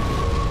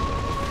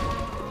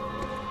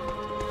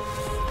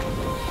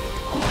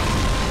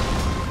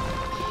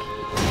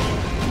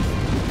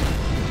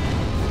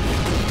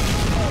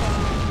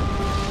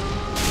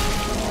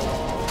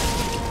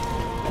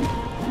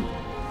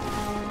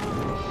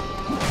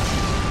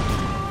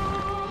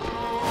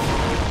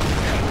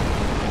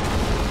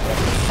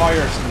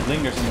 Fire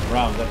lingers on the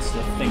ground, that's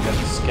the thing that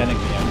is scanning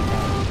me every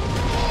time.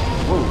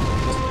 Whoa,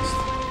 just missed.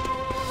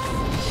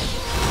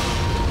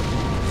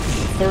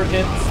 Third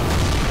hit.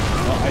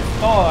 Well, I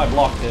thought I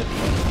blocked it,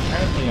 but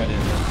apparently I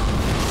didn't.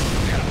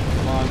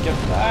 Come on, get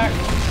back!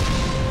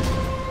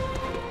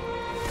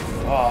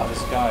 Oh,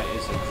 this guy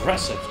is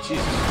aggressive,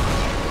 Jesus.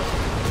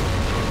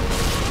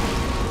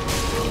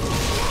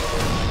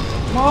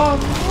 Come on,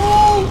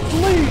 no,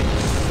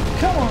 please!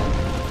 Come on!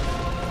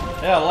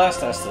 Yeah,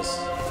 last Estus.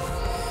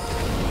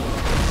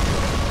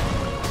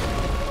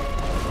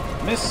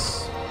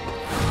 Miss.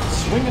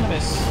 Swing and a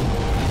miss.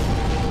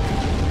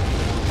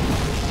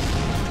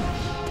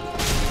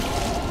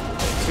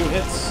 Okay, 2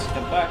 hits.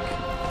 Get back.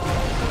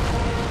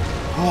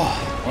 Oh,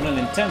 what an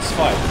intense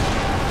fight.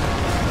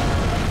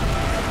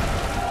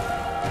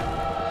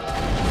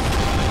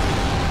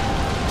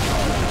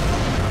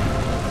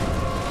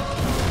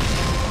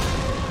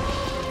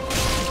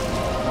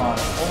 Come on.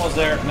 Almost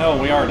there. No,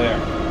 we are there.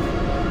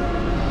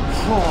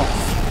 Oh.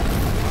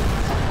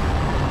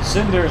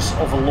 Cinders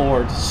of a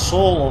Lord,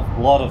 soul of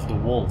blood of the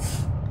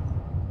wolf.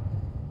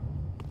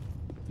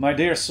 My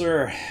dear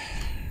sir,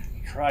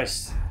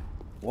 Christ,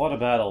 what a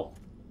battle.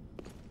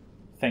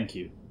 Thank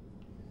you.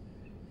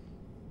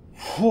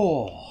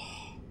 Oh,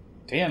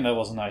 damn, that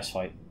was a nice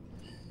fight.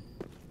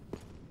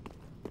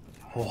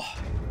 Oh.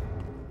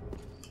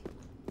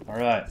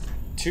 Alright,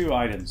 2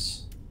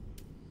 items.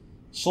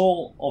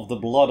 Soul of the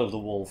blood of the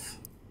wolf.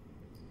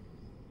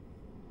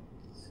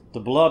 The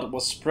blood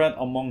was spread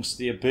amongst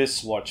the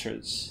Abyss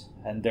Watchers,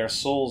 and their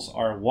souls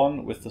are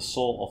one with the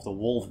soul of the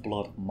Wolf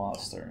Blood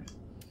Master.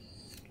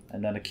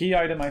 And then a key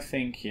item, I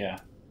think, yeah.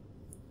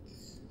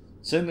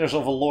 Cinders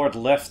of a Lord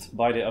left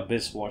by the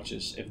Abyss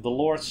Watchers. If the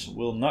Lords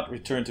will not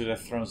return to their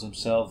thrones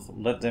themselves,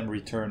 let them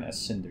return as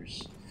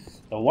cinders.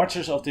 The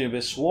Watchers of the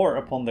Abyss swore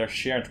upon their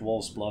shared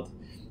wolf's blood,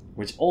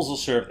 which also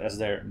served as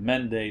their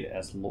mandate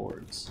as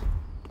Lords.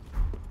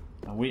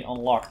 And we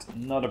unlocked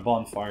another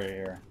bonfire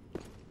here.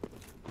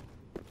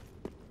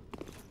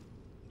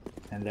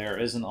 And there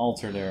is an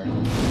altar there.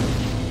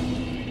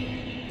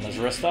 Let's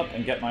rest up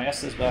and get my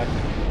Estus back.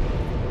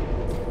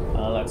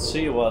 Let's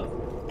see what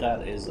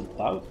that is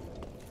about.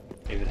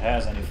 If it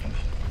has any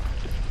function.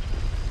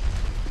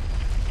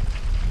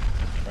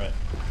 Right.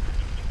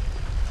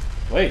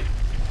 Wait.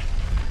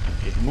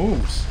 It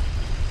moves.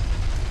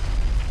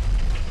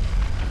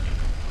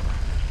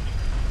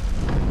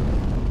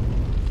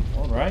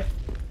 Alright.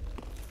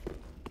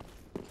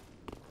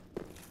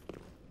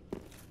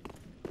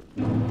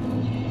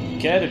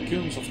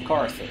 Catacombs of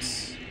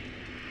Carthus.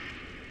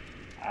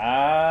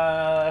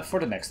 For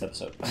the next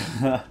episode.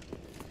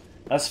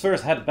 Let's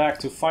first head back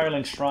to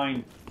Firelink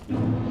Shrine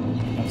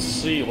and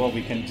see what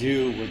we can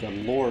do with the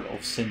Lord of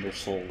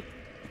Cindersoul,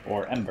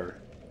 or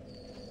Ember.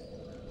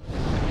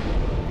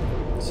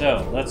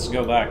 So, let's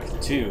go back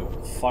to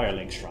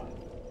Firelink Shrine.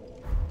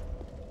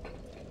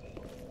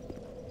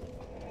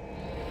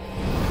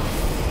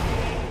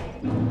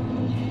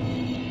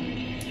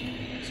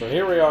 So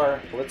here we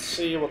are. Let's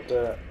see what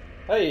the...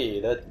 Hey,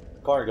 that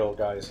cargo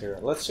guy is here.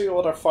 Let's see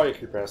what our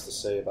Firekeeper has to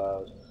say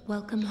about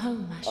welcome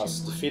home, Ashen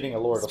us One. defeating a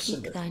Lord of Speak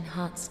Cinder. thine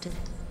heart's to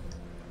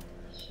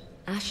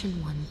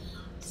Ashen One.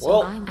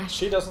 Well,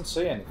 she doesn't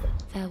say anything.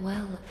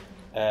 Farewell,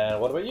 And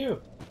what about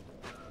you?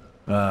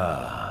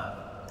 Ah,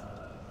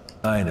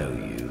 I know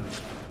you.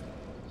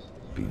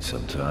 Been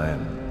some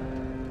time.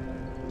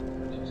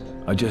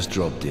 I just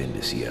dropped in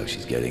to see how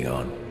she's getting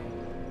on.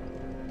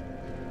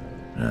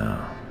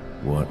 Now,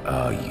 what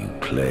are you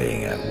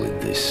playing at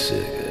with this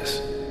circus?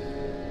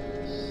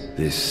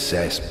 This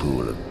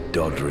cesspool of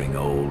doddering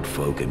old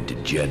folk and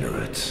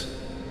degenerates?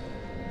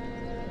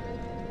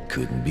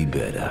 Couldn't be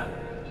better.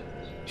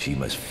 She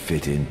must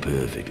fit in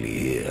perfectly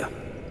here.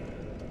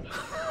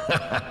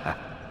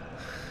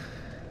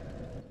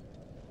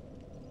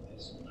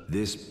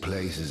 This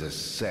place is a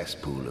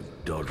cesspool of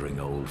doddering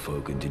old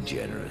folk and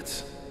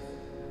degenerates.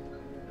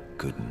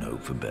 Couldn't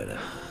hope for better.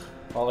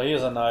 Well, he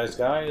is a nice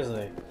guy, isn't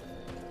he?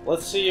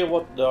 Let's see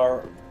what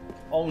our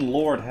own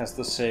Lord has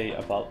to say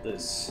about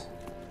this.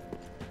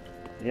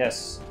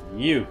 Yes,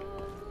 you.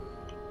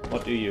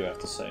 What do you have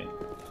to say?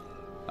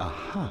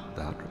 Aha,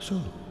 that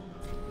so.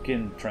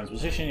 Begin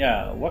transposition,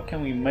 yeah. What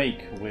can we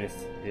make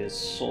with his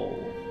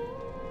soul?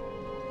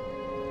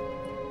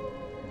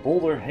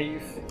 Boulder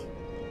Have.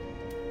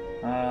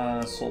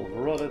 Soul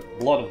Rotted.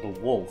 Blood of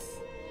the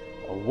Wolf.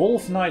 A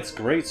Wolf Knight's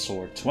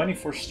Greatsword.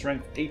 24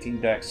 strength,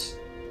 18 dex.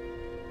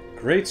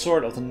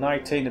 Greatsword of the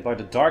Knight tainted by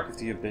the Dark of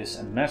the Abyss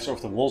and Master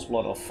of the Wolf's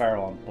Blood of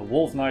Pharaon. The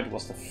Wolf Knight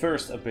was the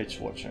first Abyss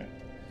Watcher.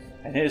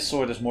 And his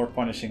sword is more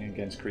punishing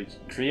against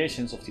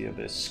creations of the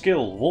Abyss.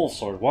 Skill, Wolf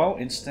Sword. While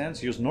in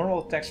stance, use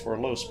normal attacks for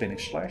a low spinning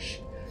slash.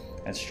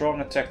 And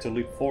strong attack to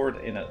leap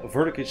forward in a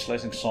vertically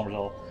slicing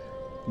somersault.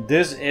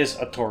 This is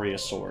a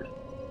Toria's sword.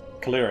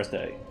 Clear as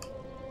day.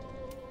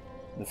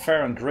 The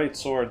Pharaon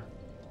Greatsword,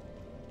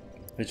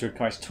 which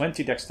requires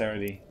 20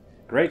 dexterity.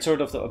 Greatsword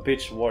of the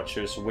Abyss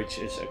Watchers, which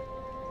is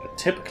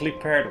typically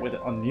paired with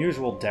an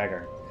unusual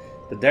dagger.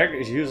 The dagger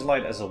is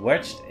utilized as a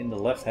wedge in the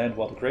left hand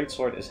while the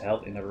greatsword is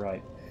held in the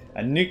right.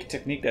 A unique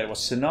technique that was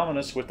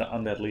synonymous with the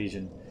Undead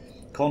Legion.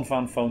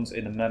 Confound foes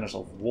in the manners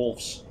of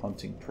wolves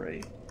hunting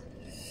prey.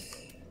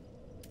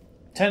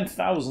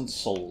 10,000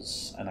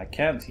 souls, and I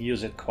can't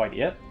use it quite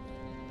yet.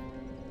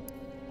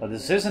 But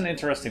this is an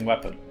interesting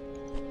weapon.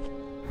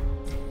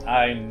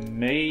 I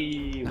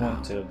may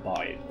want to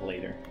buy it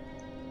later.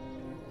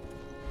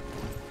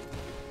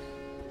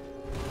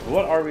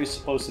 What are we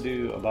supposed to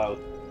do about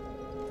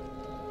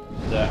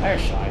the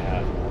ash I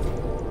have?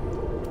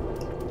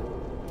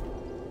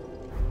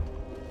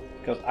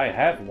 Because I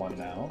have one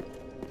now.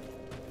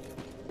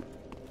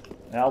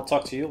 And I'll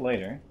talk to you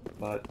later.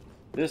 But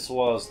this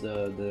was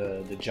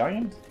the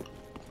giant.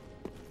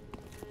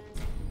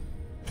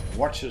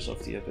 Watchers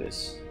of the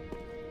Abyss.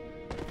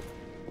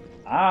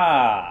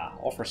 Ah!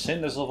 Offer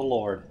cinders of the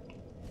Lord.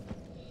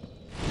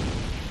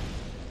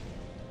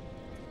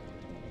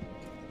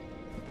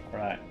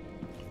 Alright.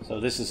 So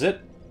this is it.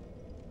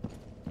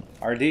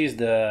 Are these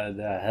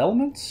the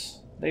helmets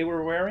they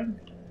were wearing?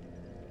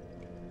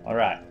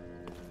 Alright.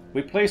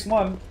 We placed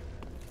one.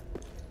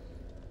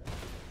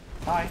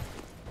 Hi.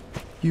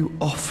 You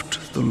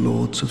oft the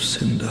Lords of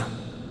Cinder,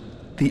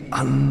 the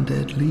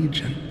Undead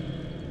Legion.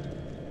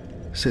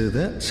 So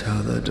that's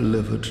how they're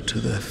delivered to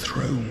their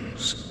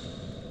thrones.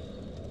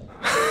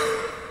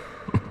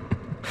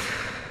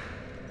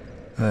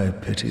 I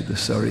pity the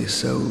sorry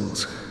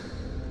souls.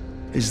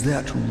 Is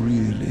that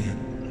really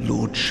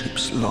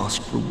Lordship's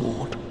last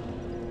reward?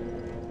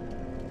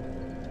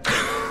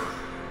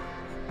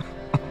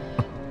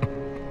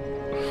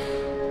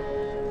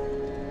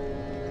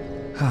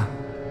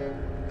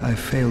 I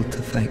failed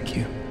to thank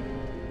you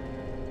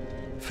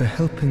for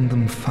helping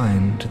them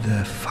find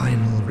their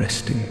final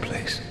resting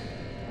place.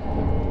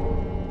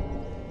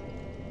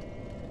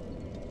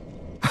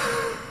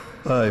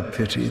 I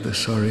pity the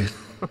sorry.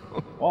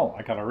 Well,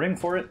 I got a ring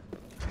for it.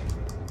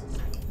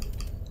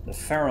 The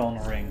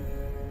Pharaon ring.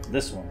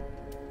 This one.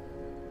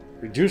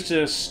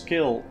 Reduces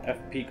skill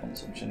FP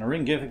consumption. A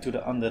ring given to the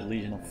Undead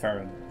Legion of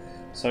Pharaon.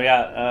 So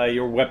yeah,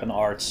 your weapon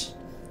arts.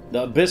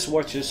 The Abyss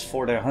Watchers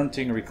for their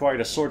hunting required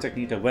a sword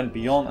technique that went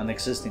beyond an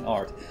existing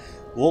art.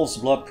 Wolf's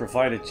Blood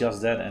provided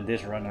just that, and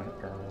this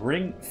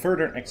ring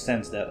further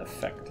extends that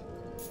effect.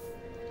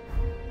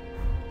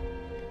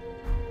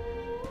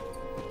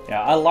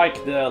 Yeah, I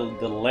like the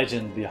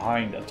legend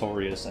behind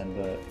Artorias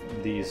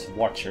and these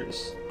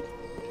Watchers.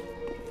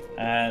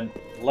 And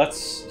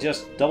let's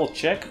just double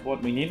check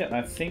what we needed.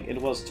 I think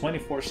it was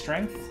 24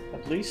 strength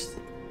at least.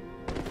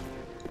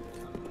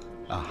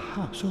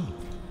 Aha, so.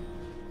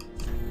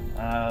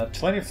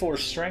 24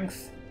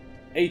 strength,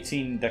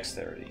 18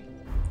 dexterity.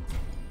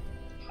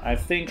 I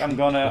think I'm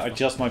gonna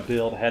adjust my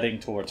build heading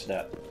towards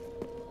that.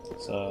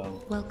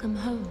 So Welcome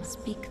home,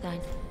 speak thine.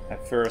 I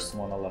first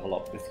want to level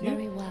up with you.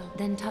 Very well,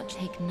 then touch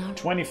take now.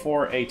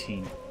 24,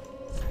 18.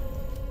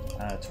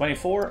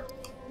 24.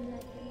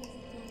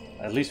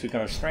 At least we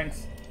got our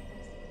strength.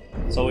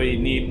 So we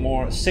need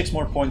 6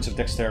 more points of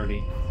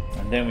dexterity,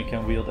 and then we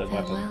can wield that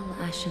weapon. Farewell,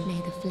 ashen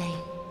may the flame.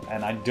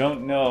 And I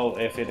don't know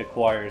if it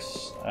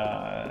acquires,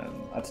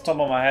 at the top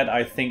of my head,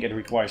 I think it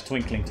requires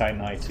Twinkling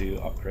Titanite to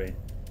upgrade.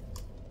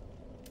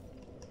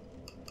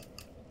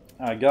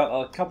 I got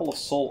a couple of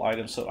soul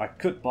items, so I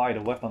could buy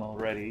the weapon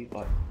already,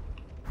 but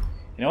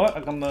You know what?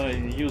 I'm gonna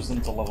use them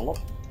to level up.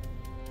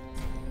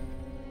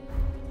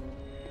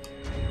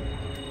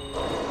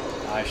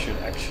 I should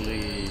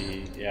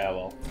actually... yeah,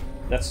 well,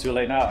 that's too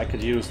late now. I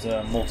could use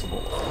the multiple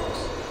of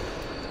course.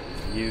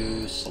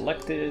 You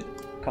selected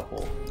a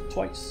couple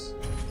twice.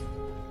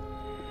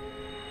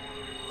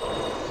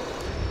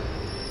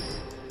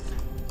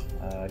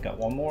 Got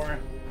one more.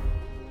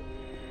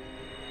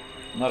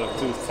 Another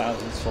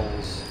 2,000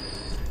 souls.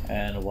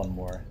 And one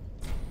more.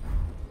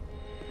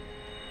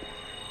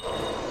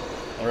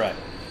 Alright.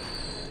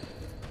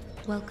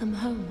 Welcome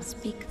home,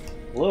 speak.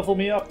 Level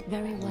me up,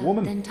 Very well,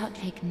 woman. then touch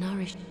take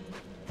nourish.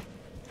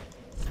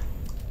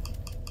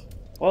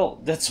 Well,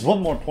 that's one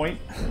more point.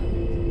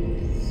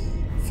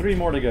 3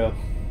 more to go.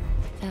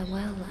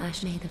 Farewell,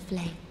 Ashley the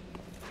Flame.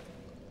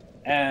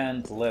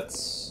 And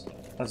let's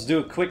do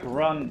a quick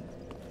run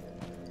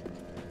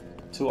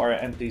to our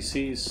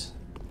NPCs.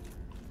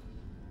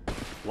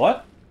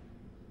 What?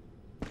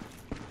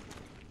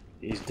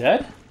 He's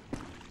dead?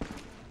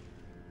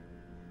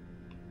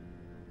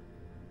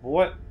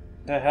 What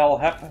the hell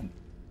happened?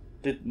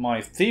 Did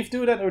my thief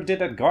do that, or did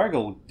that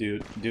gargoyle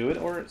do it,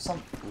 or some...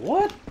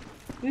 What?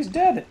 He's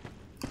dead!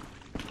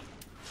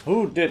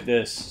 Who did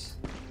this?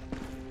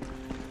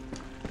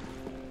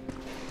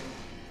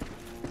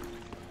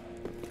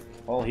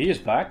 Well, he is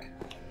back.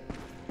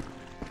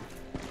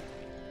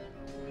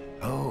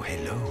 Oh,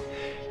 hello.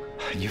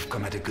 You've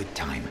come at a good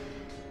time.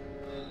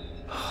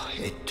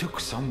 It took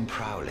some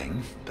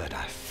prowling, but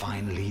I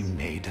finally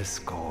made a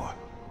score.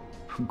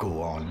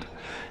 Go on,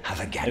 have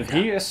a gander. If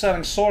he is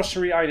selling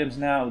sorcery items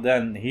now,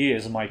 then he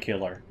is my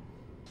killer.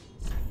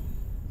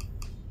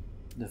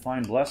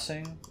 Divine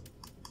Blessing.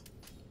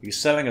 He's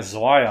selling a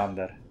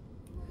Zweihander.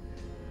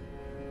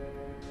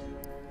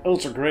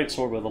 Ultra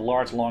Greatsword with a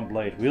large long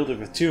blade, wielded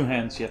with 2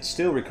 hands, yet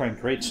still requiring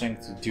great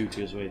strength due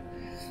to his weight.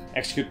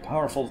 Execute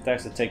powerful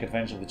attacks that take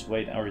advantage of its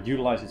weight or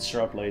utilize its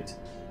sharp blade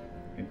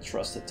in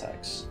thrust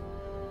attacks.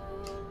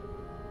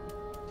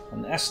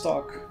 An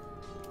Estoc,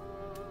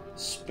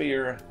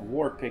 spear, a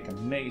war pick, a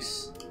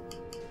mace.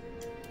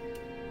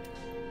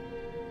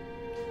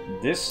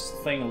 This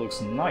thing looks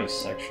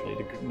nice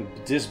actually.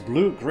 This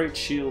blue grey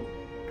shield,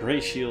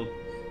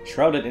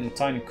 shrouded in the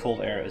tiny cold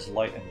air, is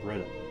light and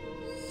brittle.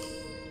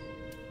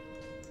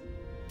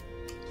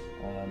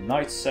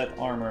 Knight set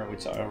armor,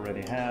 which I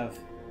already have.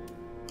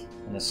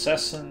 An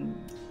assassin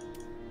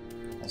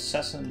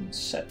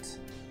set.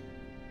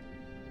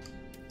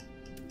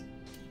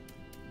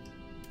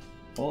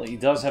 Well, he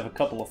does have a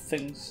couple of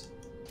things.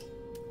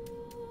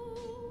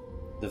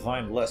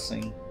 Divine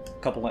Blessing, a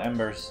couple of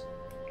embers.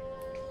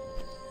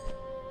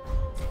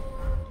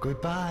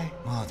 Goodbye.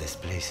 Oh, this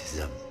place is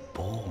a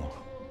bore.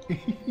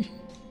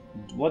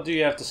 What do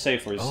you have to say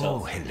for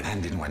yourself? Oh, hello.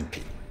 And in one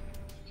piece.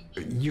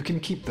 You can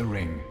keep the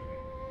ring.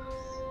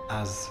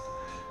 As...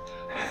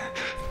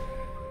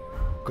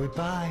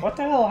 Goodbye. What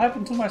the hell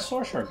happened to my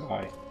sorcerer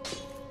guy?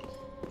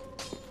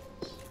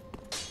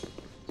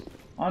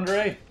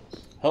 Andre,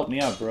 help me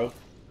out, bro.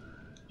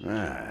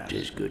 Ah, it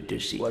is good to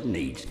see. What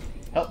needs?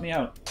 Help me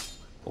out.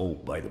 Oh,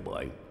 by the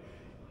by,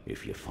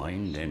 if you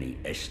find any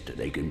Esther,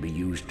 they can be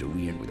used to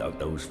read without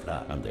those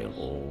flat, and they'll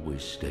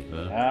always stick.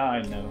 Ah,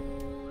 I know.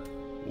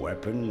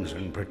 Weapons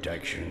and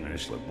protection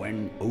is the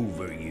when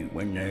over you,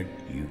 when they're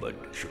you, but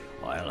sure,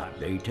 I'll have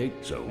they take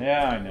so.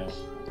 Yeah, I know.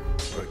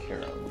 Take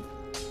care of them.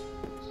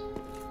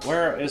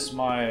 Where is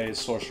my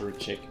sorcerer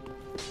chick?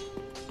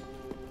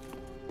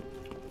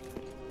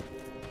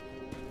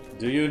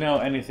 Do you know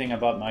anything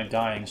about my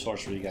dying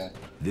sorcery guy?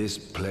 This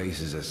place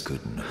is as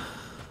good enough.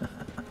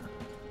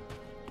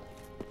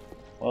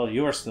 Well,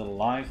 you are still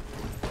alive.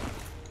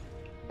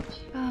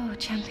 Oh,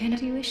 champion,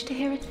 do you wish to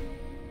hear it?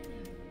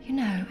 You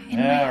know, in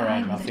Yeah, my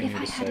right, eye, nothing if new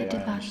I to had say, a I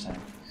device. understand.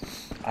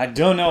 I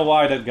don't know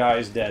why that guy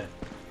is dead.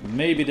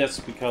 Maybe that's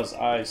because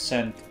I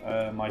sent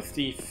my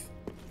thief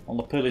on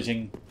the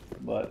pillaging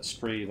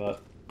spree,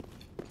 but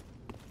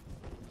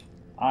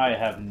I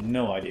have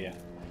no idea.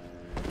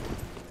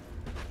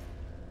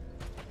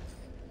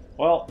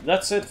 Well,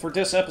 that's it for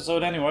this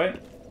episode anyway.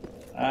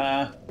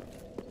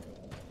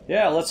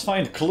 Yeah, let's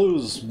find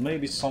clues.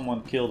 Maybe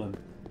someone killed him.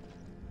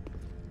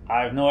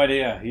 I have no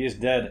idea. He is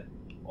dead.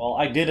 Well,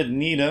 I didn't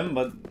need him,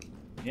 but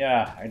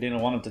yeah, I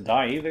didn't want him to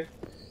die either.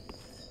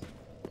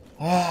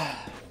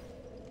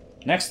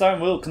 Next time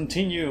we'll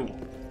continue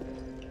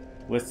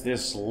with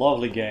this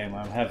lovely game.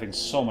 I'm having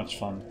so much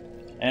fun.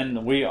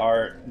 And we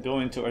are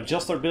going to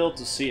adjust our build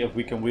to see if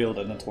we can wield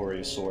a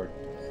Notorious sword.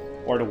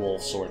 Or the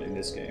Wolf sword in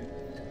this game.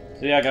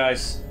 So yeah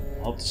guys,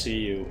 hope to see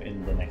you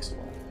in the next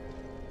one.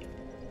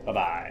 Bye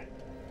bye.